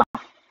வரும்போது பார்க்கலாம்.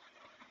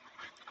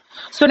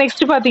 ஸோ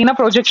நெக்ஸ்ட் பார்த்தீங்கன்னா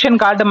ப்ரொஜெக்ஷன்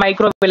கால்டு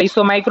மைக்ரோவில்லை.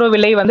 ஸோ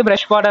மைக்ரோவில்லை வந்து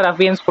பிரஷ் பார்டர்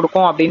அப்பியரன்ஸ்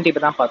கொடுக்கும் அப்படின்ட்டு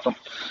இப்போ தான் பார்த்தோம்.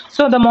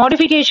 So the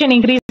modification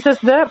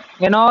increases the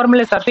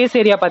எனார்மல் surface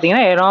area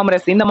பார்த்தீங்கன்னா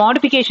எனார்மரஸ். இந்த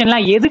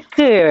மாடிஃபிகேஷன்லாம்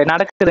எதுக்கு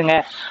நடக்குதுங்க?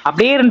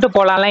 அப்படியே இருந்துட்டு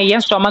போகலாம்ல,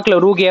 ஏன் ஸ்டொமக்ல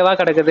ரூகேவா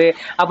கிடக்குது?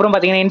 அப்புறம்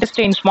பார்த்தீங்கன்னா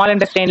இன்டெஸ்டைன் ஸ்மால்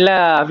இன்டெஸ்டைன்ல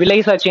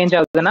விலைஸா சேஞ்ச்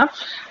ஆகுதுன்னா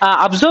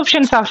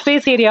அப்சார்ப்ஷன்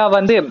சர்ஃபேஸ் ஏரியா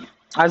வந்து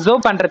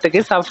அப்சர்வ் பண்றதுக்கு,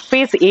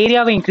 சர்ஃபேஸ்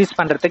ஏரியாவை இன்க்ரீஸ்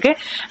பண்றதுக்கு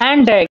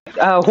அண்ட்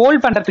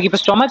ஹோல்ட் பண்றதுக்கு. இப்போ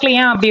ஸ்டொமக்ல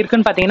ஏன் அப்படி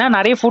இருக்குன்னு பாத்தீங்கன்னா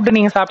நிறைய ஃபுட்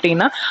நீங்க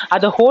சாப்பிட்டீங்கன்னா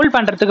அதை ஹோல்ட்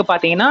பண்றதுக்கு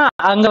பாத்தீங்கன்னா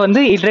அங்க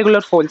வந்து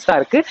இர்ரெகுலர் ஃபோல்ட்ஸா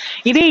இருக்கு.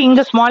 இதே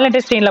இங்க ஸ்மால்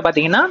இன்டெஸ்டைன்ல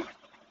பாத்தீங்கன்னா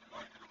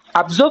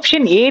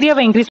அப்சார்ப்ஷன்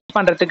ஏரியாவை இன்க்ரீஸ்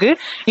பண்றதுக்கு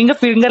இங்க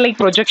ஃபிங்கர் லைக்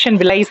ப்ரொஜெக்ஷன்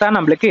விலைஸா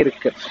நம்மளுக்கு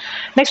இருக்கு.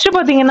 நெக்ஸ்ட்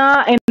பாத்தீங்கன்னா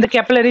இந்த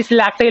கேபிலரிஸ்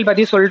லாக்டைல்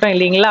பத்தி சொல்லிட்டோம்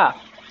இல்லைங்களா?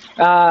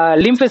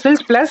 lymph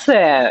vessels plus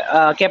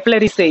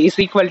capillaries is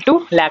equal to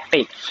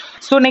lactate.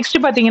 So next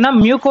பாத்தீங்கன்னா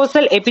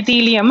mucosal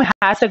epithelium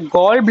has a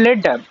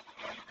gallbladder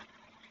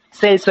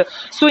cells.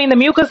 So இந்த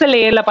mucosal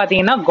layerல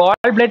பாத்தீங்கன்னா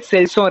gallbladder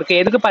cells இருக்கு.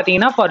 எதுக்கு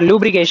பாத்தீங்கன்னா for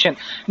lubrication.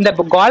 இந்த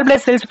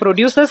gallbladder cells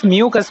produces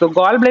mucus.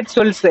 gallbladder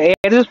cells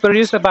எது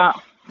ப்ரொடியூஸ்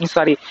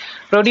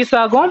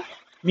ஆகும்?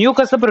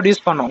 மியூக்கஸை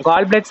ப்ரொடியூஸ் பண்ணும்.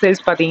 gallbladder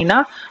cells பாத்தீங்கன்னா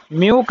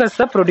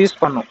மியூக்கஸை ப்ரொடியூஸ்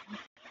பண்ணும்.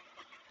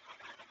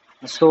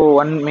 ஸோ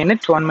ஒன்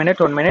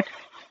மினிட்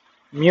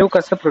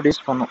மியூக்கஸை ப்ரொடியூஸ்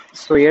பண்ணும்.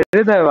 ஸோ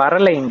எழுத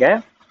வரலை இங்க.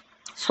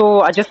 ஸோ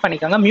அட்ஜஸ்ட்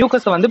பண்ணிக்கோங்க.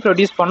 மியூக்கஸை வந்து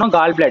ப்ரொடியூஸ் பண்ணும்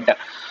gallbladder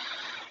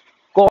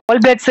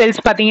செல்ஸ்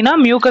பார்த்தீங்கன்னா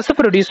மியூக்கஸை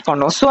ப்ரொடியூஸ்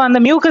பண்ணும். ஸோ அந்த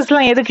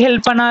மியூக்கஸ்லாம் எதுக்கு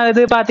ஹெல்ப்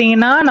பண்ணாது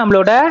பார்த்தீங்கன்னா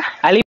நம்மளோட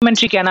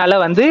அலிமெண்ட்ரி கெனாலை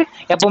வந்து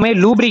எப்பவுமே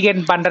லூப்ரிகேட்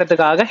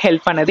பண்ணுறதுக்காக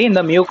ஹெல்ப் பண்ணுது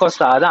இந்த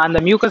மியூக்கஸா. அதான் அந்த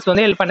மியூக்கஸ்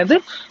வந்து ஹெல்ப் பண்ணுது.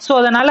 ஸோ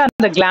அதனால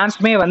அந்த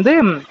கிளான்ஸுமே வந்து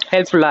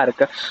ஹெல்ப்ஃபுல்லாக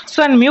இருக்கு.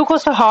 So and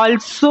mucosa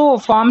also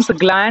forms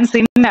glands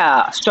in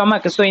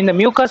stomach. So இந்த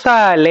மியூக்கோசா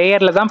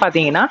லேயர்ல தான்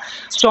பார்த்தீங்கன்னா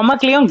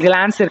ஸ்டொமக்லேயும்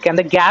கிளான்ஸ் இருக்கு.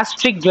 அந்த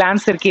கேஸ்ட்ரிக்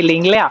கிளான்ஸ் இருக்கு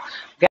இல்லைங்களா?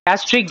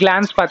 gastric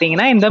glands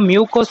பாத்தீங்கன்னா இந்த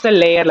mucosal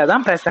லேயர்ல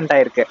தான் பிரசன்ட்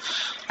ஆயிருக்கு.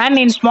 And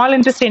in small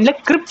இன்டெஸ்டைன்ல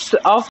grips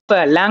of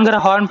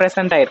லாங்கர்ஹார்ன்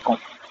present ஆயிருக்கும்.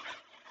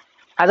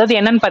 அதாவது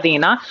என்னன்னு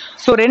பாத்தீங்கன்னா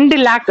ஸோ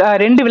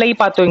ரெண்டு விலை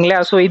பார்த்தோங்களா?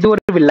 ஸோ இது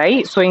ஒரு வில்லை.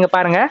 ஸோ இங்க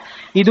பாருங்க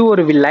இது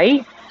ஒரு வில்லை.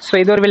 ஸோ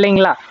இது ஒரு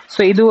வில்லைங்களா?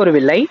 ஸோ இது ஒரு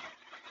வில்லை.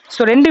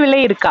 ஸோ 2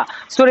 விலை இருக்கா?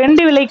 ஸோ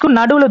 2 விலைக்கும்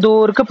நடுவில் தோ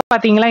இருக்கு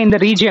பார்த்தீங்களா இந்த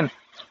ரீஜன்,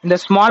 இந்த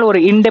ஸ்மால் ஒரு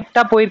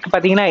இன்டெப்தா போயிருக்கு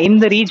பார்த்தீங்கன்னா,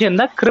 இந்த ரீஜன்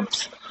தான்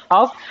grips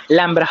of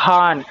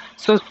லாம்பர்ஹான்.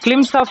 So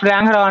glimpse of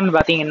லாம்பர்ஹான்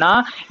பார்த்தீங்கன்னா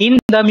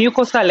இந்த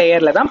மியூகோசா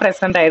லேயர்ல தான்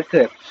ப்ரெசென்ட்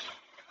ஆயிருக்கு.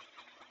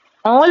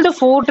 ஆல் த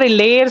 4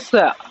 லேயர்ஸ்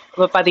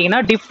பார்த்தீங்கன்னா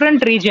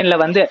டிஃப்ரெண்ட் ரீஜன்ல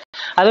வந்து,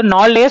 அதாவது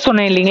 4 லேயர்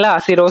சொன்னேன் இல்லைங்களா,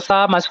 சிரோசா,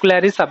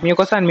 மஸ்குலாரிஸ்,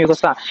 சப்மியூகோசா அண்ட்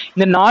மியூகோசா.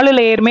 இந்த 4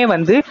 லேயருமே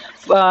வந்து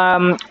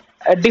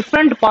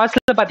டிஃப்ரெண்ட்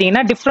பார்ட்ஸ்ல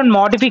பார்த்தீங்கன்னா டிஃப்ரெண்ட்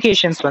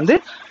மாடிஃபிகேஷன்ஸ் வந்து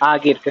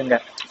ஆகியிருக்குங்க.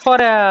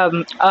 For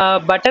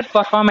better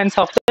performance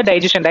of the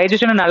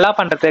டைஜஷனை நல்லா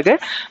பண்றதுக்கு,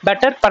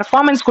 பெட்டர்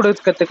பர்ஃபார்மன்ஸ்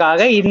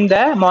கொடுக்கறதுக்காக இந்த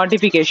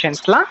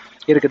மாடிஃபிகேஷன்ஸ்லாம்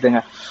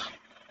இருக்குதுங்க.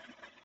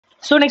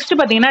 ஸோ நெக்ஸ்ட்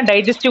பார்த்தீங்கன்னா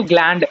டைஜஸ்டிவ்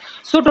கிளாண்ட்.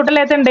 ஸோ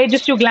டோட்டல் எத்தனை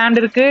டைஜஸ்டிவ் கிளாண்ட்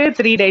இருக்கு?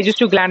 3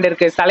 டைஜஸ்டிவ் கிளாண்ட்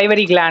இருக்கு.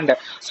 Salivary gland,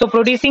 so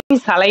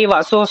producing saliva.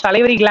 So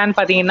salivary gland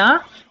பார்த்தீங்கன்னா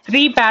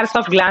 3 பேர்ஸ்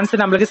ஆஃப் கிளாண்ட்ஸ்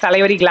நம்மளுக்கு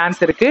சலைவரி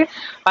கிளாண்ட்ஸ் இருக்கு.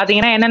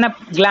 பார்த்தீங்கன்னா என்னென்ன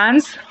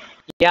கிளாண்ட்ஸ்?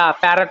 யா,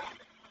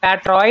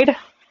 பேட்ராய்டு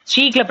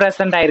சீக்ல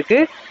பிரசன்ட் ஆயிருக்கு,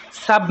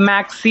 sub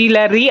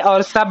maxillary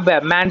R sub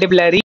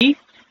மேண்டிபுலரி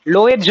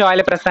lower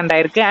ஜாயில present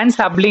ஆயிருக்கு, அண்ட்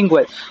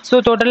சப்லிங்குவல்.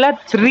 ஸோ டோட்டலா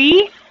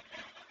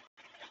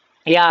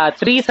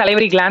 3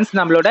 சலைவரி கிளாண்ட்ஸ்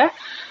நம்மளோட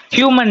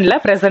ஹியூமன்ல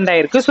பிரசன்ட்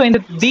ஆயிருக்கு. ஸோ இந்த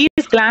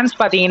தீஸ் கிளாண்ட்ஸ்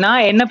பார்த்தீங்கன்னா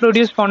என்ன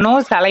ப்ரொடியூஸ் பண்ணும்?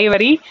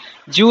 சலைவரி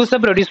ஜூஸை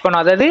ப்ரொடியூஸ்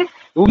பண்ணும். அதாவது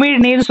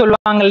உமிழ்நீர்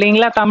சொல்லுவாங்க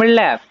இல்லைங்களா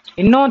தமிழ்ல.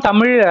 இன்னும்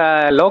தமிழ்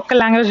லோக்கல்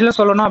லாங்குவேஜ்ல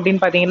சொல்லணும்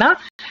அப்படின்னு பார்த்தீங்கன்னா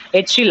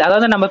எச்சில்,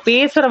 அதாவது நம்ம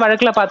பேசுற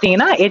வழக்குல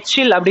பார்த்தீங்கன்னா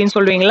எச்சில் அப்படின்னு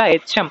சொல்லுவீங்களா,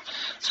 எச்சம்.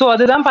 ஸோ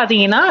அதுதான்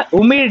பார்த்தீங்கன்னா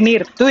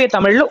உமிழ்நீர், தூய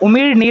தமிழ்ல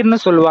உமிழ்நீர்னு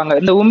சொல்லுவாங்க.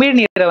 இந்த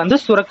உமிழ்நீரை வந்து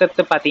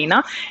சுரக்கிறது பார்த்தீங்கன்னா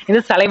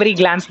இந்த சலைவரி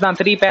கிளாண்ட்ஸ் தான்.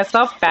 3 purse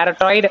of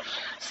பேரட்டாய்டு,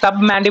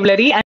 sub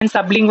மேண்டிபுலரி and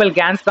sublingual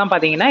glands தான்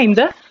பார்த்தீங்கன்னா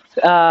இந்த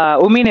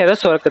உமிழ்நீரை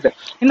சுரக்குது.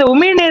 இந்த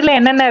உமிழ்நீர்ல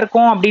என்னென்ன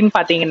இருக்கும் அப்படின்னு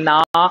பார்த்தீங்கன்னா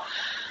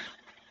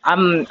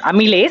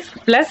amylase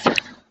plus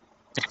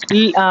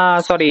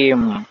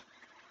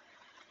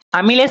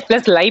amylase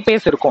plus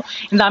lipase இருக்கும்.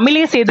 இந்த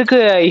அமிலேஸ் எதுக்கு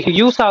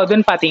யூஸ்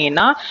ஆகுதுன்னு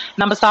பார்த்தீங்கன்னா,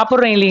 நம்ம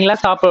சாப்பிட்றோம் இல்லைங்களா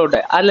சாப்பாடு,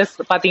 அதில்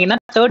பார்த்தீங்கன்னா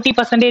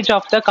 30%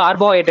 ஆஃப் த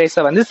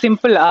கார்போஹைட்ரேட்ஸை வந்து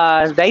சிம்பிள்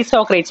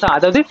டைசாக்ரைட்ஸாக,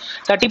 அதாவது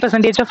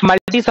 30% ஆஃப்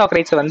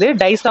மல்டிசாக்ரைட்ஸை வந்து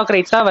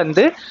டைசாக்ரைட்ஸாக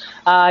வந்து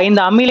இந்த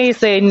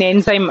அமிலேஸ்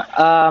என்சைம்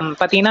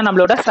பார்த்தீங்கன்னா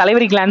நம்மளோட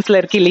சலைவரி கிளாண்ட்ஸில்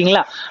இருக்கு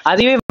இல்லைங்களா,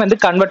 அதுவே வந்து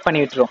கன்வெர்ட் பண்ணி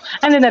விட்டுரும்.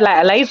 அண்ட் இந்த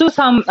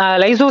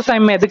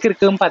லைசோசைம் எதுக்கு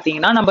இருக்குன்னு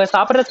பார்த்தீங்கன்னா, நம்ம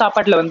சாப்பிட்ற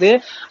சாப்பாட்டில் வந்து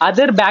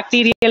அதர்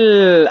பாக்டீரியல்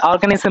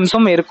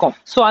ஆர்கானிசம்ஸும் இருக்கும்.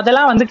 ஸோ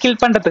அதெல்லாம் வந்து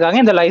கில் பண்றதுக்காக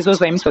இந்த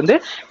லைசோசைம்ஸ் வந்து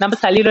நம்ம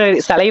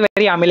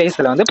சலைவரி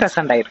அமிலேஸ்ல வந்து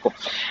பிரசன்ட் ஆயிருக்கும்.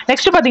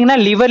 நெக்ஸ்ட் பாத்தீங்கன்னா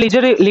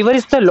liver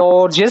is the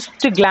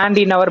largest gland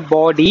in our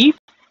body.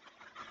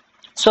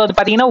 So அது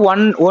பார்த்தீங்கன்னா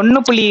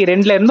 1.2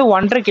 இருந்து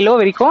 1.5 கிலோ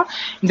வரைக்கும்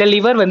இந்த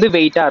லிவர் வந்து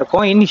வெயிட்டாக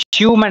இருக்கும். இன்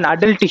ஹியூமன்,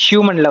 அடல்ட்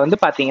ஹியூமனில் வந்து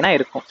பார்த்தீங்கன்னா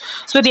இருக்கும்.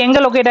 ஸோ இது எங்கே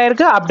லொக்கேட்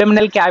ஆயிருக்கு?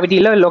 அப்டமினல்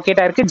கேவிட்டியில்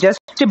லொக்கேட் ஆயிருக்கு,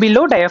 ஜஸ்ட்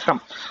பிலோ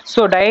டயஃப்ரம்.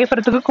 ஸோ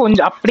டயஃப்ரத்துக்கு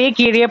கொஞ்சம் அப்படியே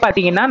கீழே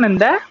பார்த்தீங்கன்னா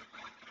இந்த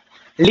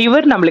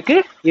லிவர் நம்மளுக்கு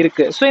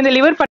இருக்கு. ஸோ இந்த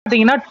லிவர்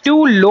பார்த்தீங்கன்னா 2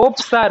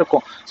 லோப்ஸாக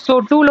இருக்கும். ஸோ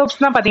 2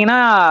 லோப்ஸ்னா பார்த்தீங்கன்னா,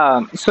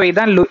 ஸோ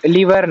இதுதான்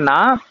லிவர்னா,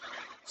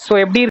 ஸோ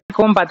எப்படி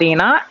இருக்கும்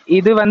பார்த்தீங்கன்னா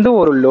இது வந்து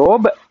ஒரு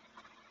லோப்,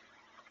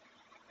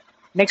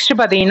 நெக்ஸ்ட்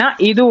பார்த்தீங்கன்னா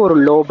இது ஒரு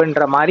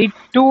லோப்ன்ற மாதிரி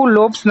 2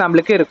 லோப்ஸ்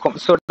நம்மளுக்கு இருக்கும்.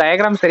 ஸோ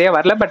டயக்ராம் சரியா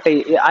வரல, பட்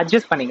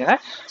அட்ஜஸ்ட் பண்ணிக்கோங்க.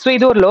 ஸோ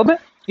இது ஒரு லோப்,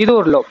 இது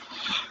ஒரு லோப்,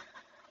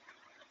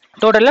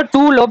 டோட்டலாக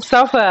 2 லோப்ஸ்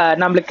ஆஃப்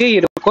நம்மளுக்கு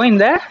இருக்கும்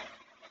இந்த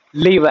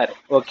லிவர்.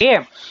 ஓகே,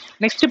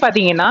 நெக்ஸ்ட்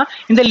பார்த்தீங்கன்னா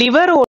இந்த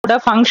லிவரோட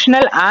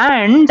functional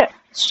and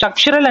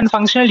structural and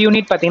functional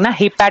unit பார்த்தீங்கன்னா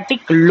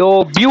ஹிப்பாட்டிக்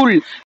லோபியூல்.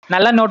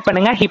 நல்லா நோட்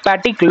பண்ணுங்க,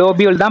 ஹிப்பாட்டிக்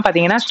லோபியூல் தான்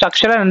பார்த்தீங்கன்னா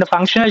structural and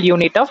functional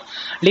unit of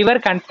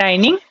liver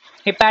containing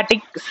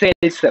ஹிப்பாட்டிக்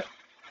cells.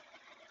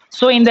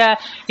 So இந்த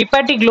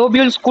ஹிப்பாட்டிக்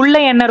லோபியூல்ஸ்குள்ள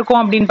என்ன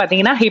இருக்கும் அப்படின்னு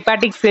பார்த்தீங்கன்னா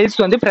ஹிப்பாட்டிக் செல்ஸ்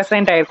வந்து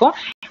ப்ரெசென்ட் ஆயிருக்கும்.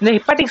 இந்த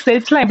ஹிப்பாட்டிக்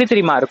செல்ஸ்லாம் எப்படி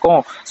தெரியுமா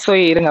இருக்கும்? ஸோ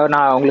இருங்க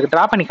நான் உங்களுக்கு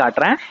ட்ரா பண்ணி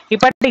காட்டுறேன்.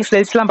 ஹிப்பாட்டிக்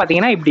செல்ஸ்லாம்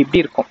பார்த்தீங்கன்னா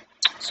இப்படி இருக்கும்.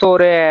 ஸோ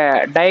ஒரு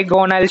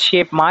டயகோனல்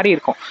ஷேப் மாதிரி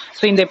இருக்கும்.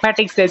 ஸோ இந்த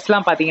ஹெப்பாட்டிக்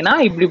செல்ஸ்லாம் பார்த்தீங்கன்னா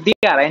இப்படி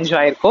அரேஞ்ச்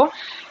ஆயிருக்கும்.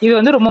 இது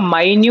வந்து ரொம்ப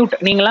மைன்யூட்.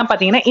 நீங்களாம்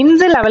பார்த்தீங்கன்னா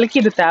இந்த லெவலுக்கு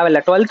இது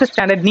தேவையில்ல, 12th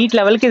ஸ்டாண்டர்ட் நீட்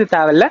லெவலுக்கு இது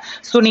தேவையில்ல.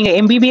 ஸோ நீங்கள்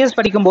MBBS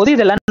படிக்கும்போது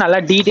இதெல்லாம்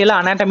நல்லா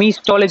டீட்டெயிலாக அனாட்டமி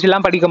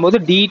ஹிஸ்டாலஜிலாம் படிக்கும்போது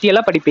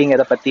டீட்டெயிலாக படிப்பீங்க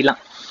இதை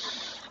பற்றிலாம்.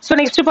 ஸோ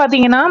நெக்ஸ்ட்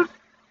பார்த்தீங்கன்னா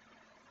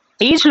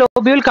each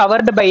lobule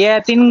covered by a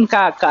thin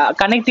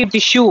connective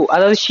tissue,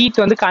 அதாவது ஷீட்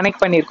வந்து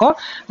கனெக்ட் பண்ணியிருக்கோம்.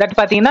 தட்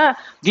பார்த்தீங்கன்னா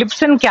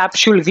கிளிப்சன்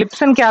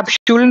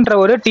கேப்சூல்ன்ற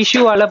ஒரு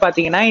டிஷ்யூவால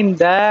பார்த்தீங்கன்னா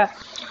இந்த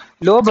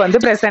லோப்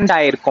வந்து ப்ரெசென்ட்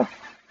ஆயிருக்கும்.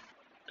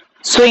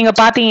 ஸோ இங்கே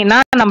பார்த்தீங்கன்னா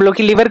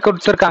நம்மளுக்கு லிவர்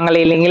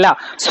கொடுத்துருக்காங்களே இல்லைங்களா,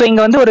 ஸோ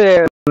இங்கே வந்து ஒரு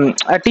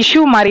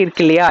டிஷ்யூ மாதிரி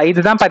இருக்கு இல்லையா,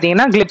 இதுதான்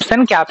பார்த்தீங்கன்னா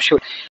கிளிப்சன்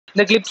கேப்சூல்.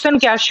 இந்த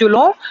கிளிப்சன்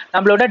கேப்சூலும்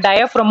நம்மளோட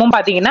டயஃப்ரமும்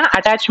பார்த்தீங்கன்னா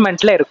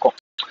அட்டாச்மெண்ட்ல இருக்கும்.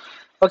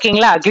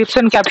 ஓகேங்களா,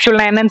 கிளிப்சன்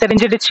கேப்சூல்னா என்னன்னு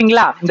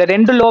தெரிஞ்சிடுச்சிங்களா? இந்த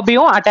 2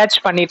 லோபையும் அட்டாச்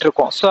பண்ணிட்டு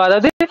இருக்கோம். ஸோ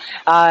அதாவது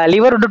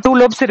லிவரோட 2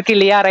 லோப்ஸ் இருக்கு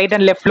இல்லையா, ரைட்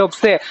அண்ட் லெஃப்ட்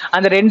லோப்ஸ்,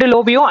 அந்த 2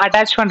 லோபையும்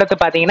அட்டாச் பண்றது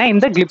பார்த்தீங்கன்னா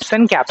இந்த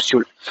கிளிப்சன்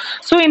கேப்சூல்.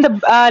 ஸோ இந்த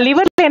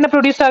லிவர்ல என்ன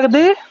ப்ரொடியூஸ்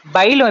ஆகுது?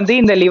 பைல் வந்து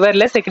இந்த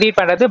லிவர்ல செக்ரீட்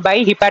பண்றது பை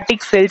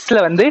ஹிப்பாட்டிக் செல்ஸ்ல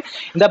வந்து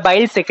இந்த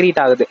பைல்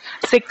செக்ரீட் ஆகுது.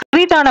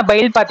 செக்ரீட் ஆன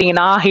பைல்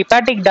பார்த்தீங்கன்னா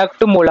ஹிப்பாட்டிக்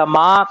டக்ட்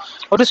மூலமா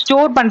ஒரு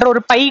ஸ்டோர் பண்ற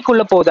ஒரு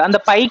பைக்குள்ள போகுது.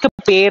 அந்த பைக்கு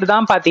பேர்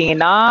தான்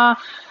பார்த்தீங்கன்னா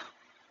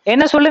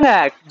என்ன சொல்லுங்க,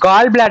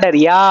 கால் பிளாடர்.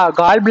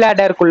 கால்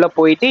பிளாடருக்குள்ள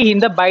போயிட்டு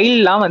இந்த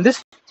பைல்லாம் வந்து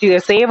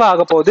சேவ்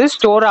ஆக போகுது,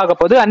 ஸ்டோர் ஆக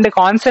போகுது, அண்ட்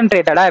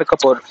கான்சென்ட்ரேட்டடா இருக்க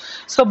போகுது.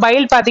 ஸோ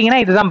பைல் பாத்தீங்கன்னா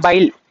இதுதான்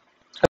பைல்,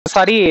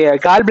 சாரி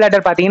கால்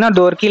பிளாடர் பாத்தீங்கன்னா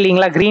இருக்கு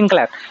இல்லைங்களா, கிரீன்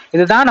கலர்,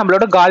 இதுதான்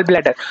நம்மளோட கால்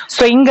பிளாடர்.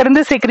 ஸோ இங்க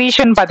இருந்து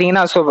செக்ரீஷன்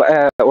பாத்தீங்கன்னா, ஸோ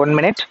 1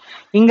 மினிட்,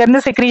 இங்க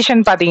இருந்து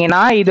செக்ரீஷன்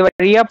பாத்தீங்கன்னா இது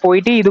வழியா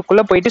போயிட்டு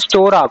இதுக்குள்ள போயிட்டு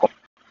ஸ்டோர் ஆகும்.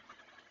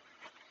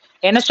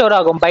 என்ன ஸ்டோர்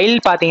ஆகும்? பைல்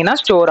பாத்தீங்கன்னா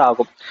ஸ்டோர்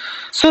ஆகும்.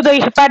 So the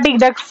hepatic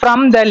duct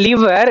from the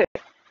liver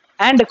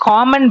and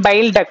common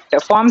file duct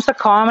forms a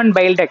common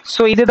file duct.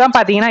 So இதுதான்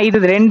பாத்தீங்கன்னா இது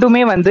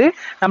ரெண்டுமே வந்து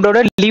நம்மளோட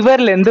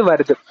லிவர்ல இருந்து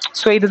வருது.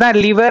 ஸோ இதுதான்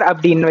லிவர்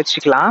அப்படின்னு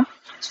வச்சுக்கலாம்.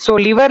 ஸோ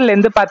லிவர்ல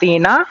இருந்து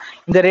பாத்தீங்கன்னா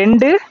இந்த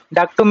 2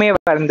 டக்டுமே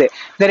வருது.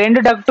 இந்த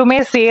 2 டக்டுமே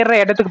சேர்ற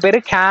இடத்துக்கு பேரு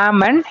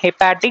காமன்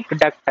ஹெப்பாட்டிக்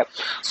டக்ட்.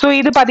 ஸோ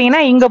இது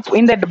பாத்தீங்கன்னா இங்க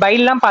இந்த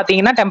பைல்லாம்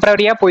பாத்தீங்கன்னா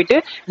டெம்பரரியா போயிட்டு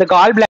இந்த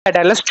கால்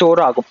பிளாடர்ல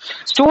ஸ்டோர் ஆகும்.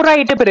 ஸ்டோர்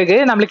ஆயிட்ட பிறகு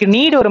நம்மளுக்கு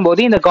நீட்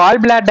வரும்போது இந்த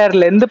கால்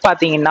பிளாடர்ல இருந்து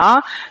பாத்தீங்கன்னா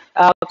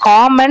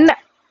காமன்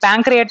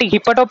பேங்க்ரியாட்டிக்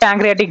ஹிப்பட்டோ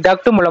பேங்க்ரியாட்டிக்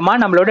டக்ட் மூலமா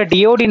நம்மளோட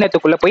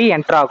டியோடினத்துக்குள்ள போய்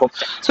என்டர் ஆகும்.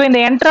 ஸோ இந்த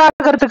என்டர்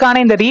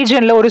ஆகிறதுக்கான இந்த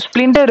ரீஜன்ல ஒரு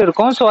ஸ்பிளிண்டர்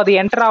இருக்கும். ஸோ அது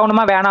என்டர்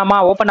ஆகணுமா வேணாமா,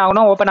 ஓப்பன்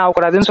ஆகணும் ஓப்பன்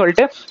ஆகக்கூடாதுன்னு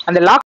சொல்லிட்டு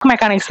அந்த லாக்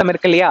மெக்கானிசம்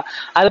இருக்கு இல்லையா,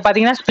 அது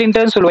பாத்தீங்கன்னா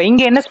ஸ்பிளிண்டர்னு சொல்லுவோம்.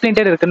 இங்க என்ன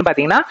ஸ்பிளிண்டர் இருக்குன்னு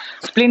பாத்தீங்கன்னா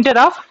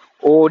ஸ்பிளிண்டர் ஆஃப்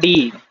ஓடி.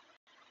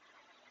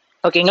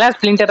 ஓகேங்களா,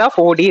 ஸ்பிளிண்டர் ஆஃப்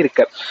ஓடி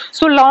இருக்கு.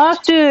 ஸோ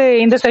லாஸ்ட்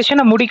இந்த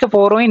செஷனை முடிக்க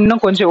போறோம்,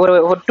 இன்னும் கொஞ்சம் ஒரு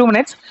 2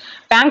 மினிட்ஸ்.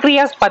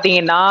 பேங்க்ரியாஸ்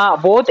பாத்தீங்கன்னா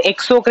போத்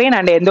எக்ஸோக்ரைன்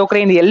அண்ட்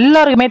எண்டோக்ரைன்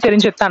எல்லாருக்குமே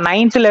தெரிஞ்சது தான்.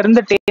 9th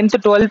இருந்து 10th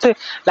 12th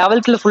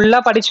 11th ஃபுல்லா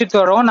படிச்சுட்டு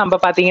வரோம். நம்ம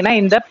பாத்தீங்கன்னா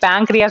இந்த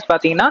பேங்க்ரியாஸ்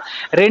பாத்தீங்கன்னா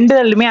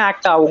 2லுமே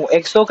ஆக்ட் ஆகும்.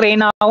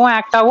 எக்ஸோக்ரைனாவும்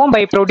ஆக்ட் ஆகும்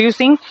by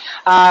producing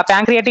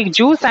pancreatic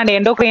juice, and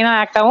எண்டோக்ரைனா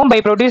act ஆகும் பை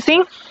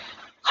ப்ரொடியூசிங்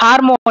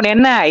ஹார்மோன்,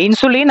 என்ன,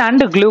 இன்சுலின்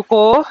அண்ட்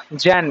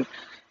குளுக்கோஜன்.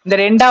 இந்த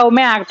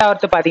 2வுமே ஆக்ட்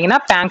ஆகிறது பாத்தீங்கன்னா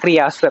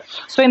பேங்க்ரியாஸ்.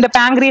 ஸோ இந்த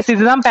பேங்க்ரியாஸ்,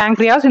 இதுதான்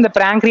பேங்க்ரியாஸ். இந்த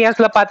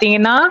பேங்க்ரியாஸ்ல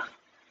பாத்தீங்கன்னா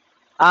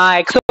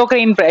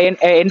எக்ஸோக்ரைன்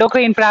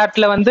எண்டோக்ரைன்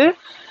பார்ட்ல வந்து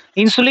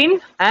இன்சுலின்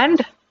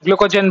அண்ட்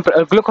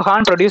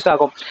குளுக்கோகான் ப்ரொடியூஸ்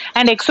ஆகும்.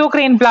 அண்ட்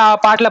எக்ஸோக்ரைன்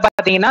பார்ட்ல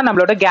பாத்தீங்கன்னா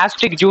நம்மளோட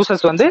கேஸ்ட்ரிக்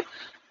ஜூசஸ் வந்து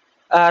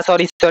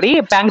சாரி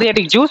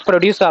பேங்க்ரியாட்டிக் ஜூஸ்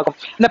ப்ரொடியூஸ் ஆகும்.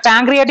 இந்த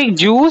பேங்க்ரியாட்டிக்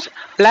ஜூஸ்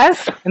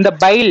பிளஸ் இந்த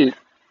பைல்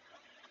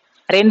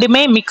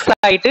 2மே மிக்ஸ்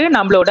ஆயிட்டு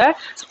நம்மளோட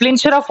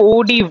ஸ்பிளிண்டர் ஆஃப்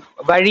ஓடி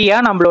வழியா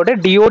நம்மளோட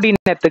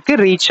டியோடினத்துக்கு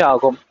ரீச்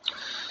ஆகும்.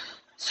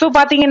 ஸோ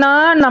பாத்தீங்கன்னா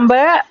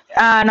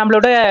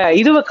நம்மளோட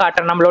இதுவை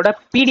காட்டுறேன், நம்மளோட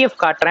PDF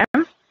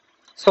காட்டுறேன்.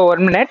 So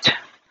 1 minute.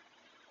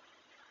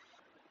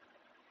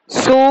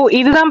 ஸோ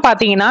இதுதான்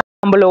பாத்தீங்கன்னா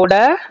நம்மளோட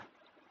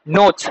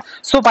நோட்ஸ்.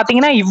 ஸோ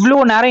பாத்தீங்கன்னா இவ்வளோ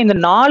நேரம் இந்த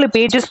 4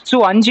 பேஜஸ் டு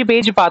 5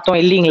 பேஜ்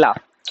பார்த்தோம் இல்லைங்களா.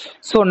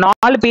 ஸோ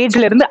 4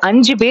 பேஜ்ல இருந்து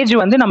 5 பேஜ்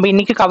வந்து நம்ம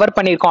இன்னைக்கு கவர்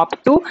பண்ணியிருக்கோம்.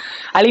 Up to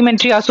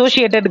alimentary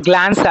associated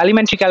glands,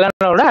 alimentary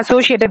கலனோட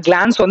associated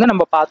glands வந்து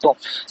நம்ம பார்த்தோம்.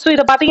 ஸோ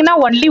இதை பார்த்தீங்கன்னா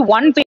ஒன்லி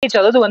 1 பேஜ்,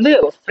 அதாவது வந்து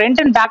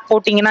ஃப்ரண்ட் அண்ட் பேக்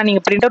போட்டிங்கன்னா,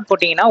 நீங்கள் பிரிண்ட் அவுட்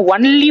போட்டிங்கன்னா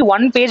ஒன்லி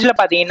 1 பேஜ்ல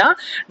பார்த்தீங்கன்னா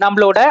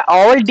நம்மளோட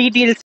ஆல்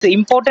டீட்டெயில்ஸ்,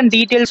 இம்பார்ட்டன்ட்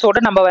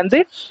டீட்டெயில்ஸோட நம்ம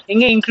வந்து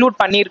இங்கே இன்க்ளூட்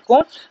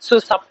பண்ணியிருக்கோம்.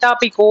 ஸோ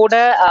சப்டாபிக்கோட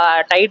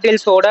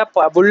டைட்டில்ஸோட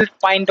புல்லட்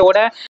பாயிண்டோட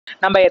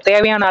நம்ம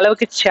தேவையான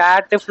அளவுக்கு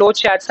chart, flow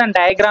charts and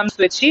diagrams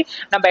வச்சு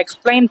நம்ம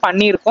எக்ஸ்பிளைன்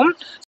பண்ணியிருக்கோம்.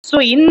 ஸோ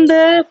இந்த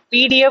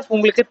PDF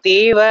உங்களுக்கு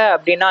தேவை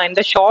அப்படின்னா,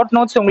 இந்த ஷார்ட்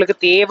நோட்ஸ் உங்களுக்கு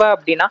தேவை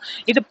அப்படின்னா,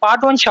 இது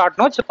part 1 short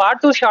notes.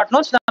 Part 2 short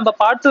notes நம்ம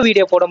பார்ட் 2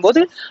 வீடியோ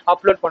போடும்போது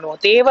அப்லோட் பண்ணுவோம்.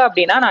 தேவை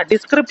அப்படின்னா நான்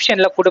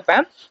டிஸ்கிரிப்ஷன்ல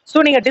கொடுப்பேன்.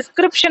 ஸோ நீங்க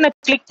டிஸ்கிரிப்ஷனை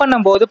கிளிக்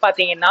பண்ணும்போது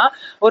பாத்தீங்கன்னா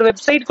ஒரு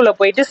வெப்சைட்குள்ள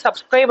போயிட்டு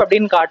சப்ஸ்கிரைப்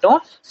அப்படின்னு காட்டும்.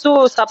 ஸோ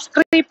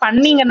சப்ஸ்கிரைப்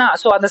பண்ணீங்கன்னா,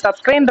 ஸோ அந்த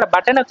சப்ஸ்கிரைப்ன்ற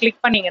பட்டனை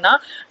கிளிக் பண்ணீங்கன்னா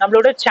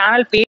நம்மளோட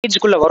சேனல்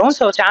பேஜ்குள்ள வரும்.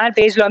 ஸோ சேனல்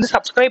பேஜ்ல வந்து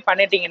சப்ஸ்கிரைப்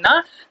பண்ணிட்டீங்கன்னா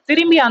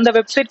திரும்பி அந்த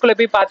வெப்சைட்குள்ள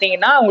போய்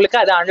பாத்தீங்கன்னா உங்களுக்கு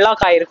அது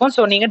அன்லாக் ஆயிருக்கும்.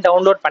 ஸோ நீங்க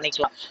டவுன்லோட்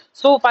பண்ணிக்கலாம்.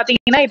 ஸோ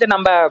பாத்தீங்கன்னா இது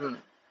நம்ம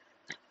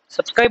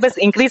சப்ஸ்கிரைபர்ஸ்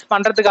இன்க்ரீஸ்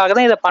பண்றதுக்காக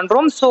தான் இதை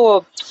பண்றோம். ஸோ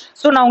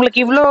நான் உங்களுக்கு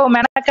இவ்வளோ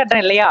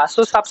மெனக்கட்டுறேன் இல்லையா.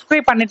 ஸோ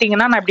சப்ஸ்கிரைப்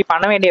பண்ணிட்டீங்கன்னா நான் இப்படி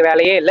பண்ண வேண்டிய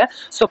வேலையே இல்லை.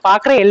 ஸோ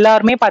பார்க்குற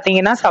எல்லாருமே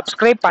பார்த்தீங்கன்னா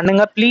சப்ஸ்கிரைப்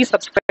பண்ணுங்க, ப்ளீஸ்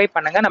சப்ஸ்கிரைப்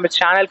பண்ணுங்க, நம்ம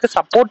சேனலுக்கு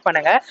சப்போர்ட்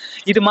பண்ணுங்க.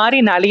 இது மாதிரி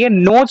நிறைய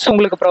நோட்ஸ்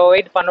உங்களுக்கு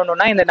ப்ரொவைட்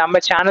பண்ணணும்னா இந்த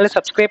நம்ம சேனலை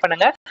சப்ஸ்கிரைப்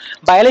பண்ணுங்க.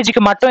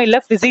 பயாலஜிக்கு மட்டும்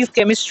இல்லை, பிசிக்ஸ்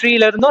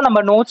கெமிஸ்ட்ரியில இருந்தும்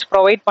நம்ம நோட்ஸ்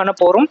ப்ரொவைட் பண்ண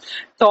போறோம்.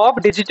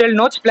 Top digital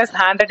notes plus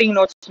hand writing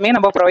நோட்ஸுமே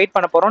நம்ம ப்ரொவைட்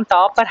பண்ண போறோம்.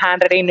 டாப்பர்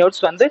ஹேண்ட் ரைட்டிங்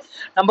நோட்ஸ் வந்து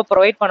நம்ம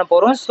ப்ரொவைட் பண்ண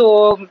போறோம். ஸோ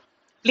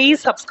ப்ளீஸ்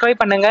சப்ஸ்கிரைப்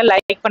பண்ணுங்க,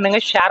 லைக் பண்ணுங்க,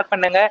 ஷேர்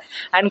பண்ணுங்க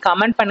அண்ட்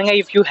கமெண்ட் பண்ணுங்க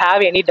if you have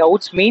any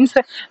doubts means.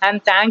 And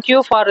thank you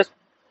for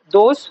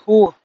those who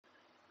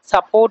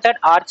supported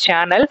our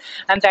channel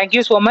and thank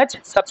you so much.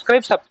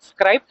 subscribe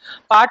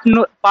part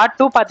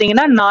 2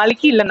 பாத்தீங்கன்னா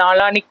நாளைக்கு இல்ல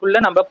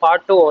நாளானிக்குள்ள நம்ம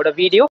part 2 ஓட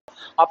வீடியோ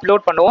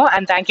அப்லோட் பண்ணுவோம்.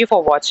 and thank you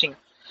for watching.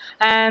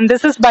 and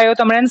this is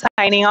THAMIZHAN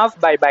signing off.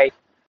 Bye bye.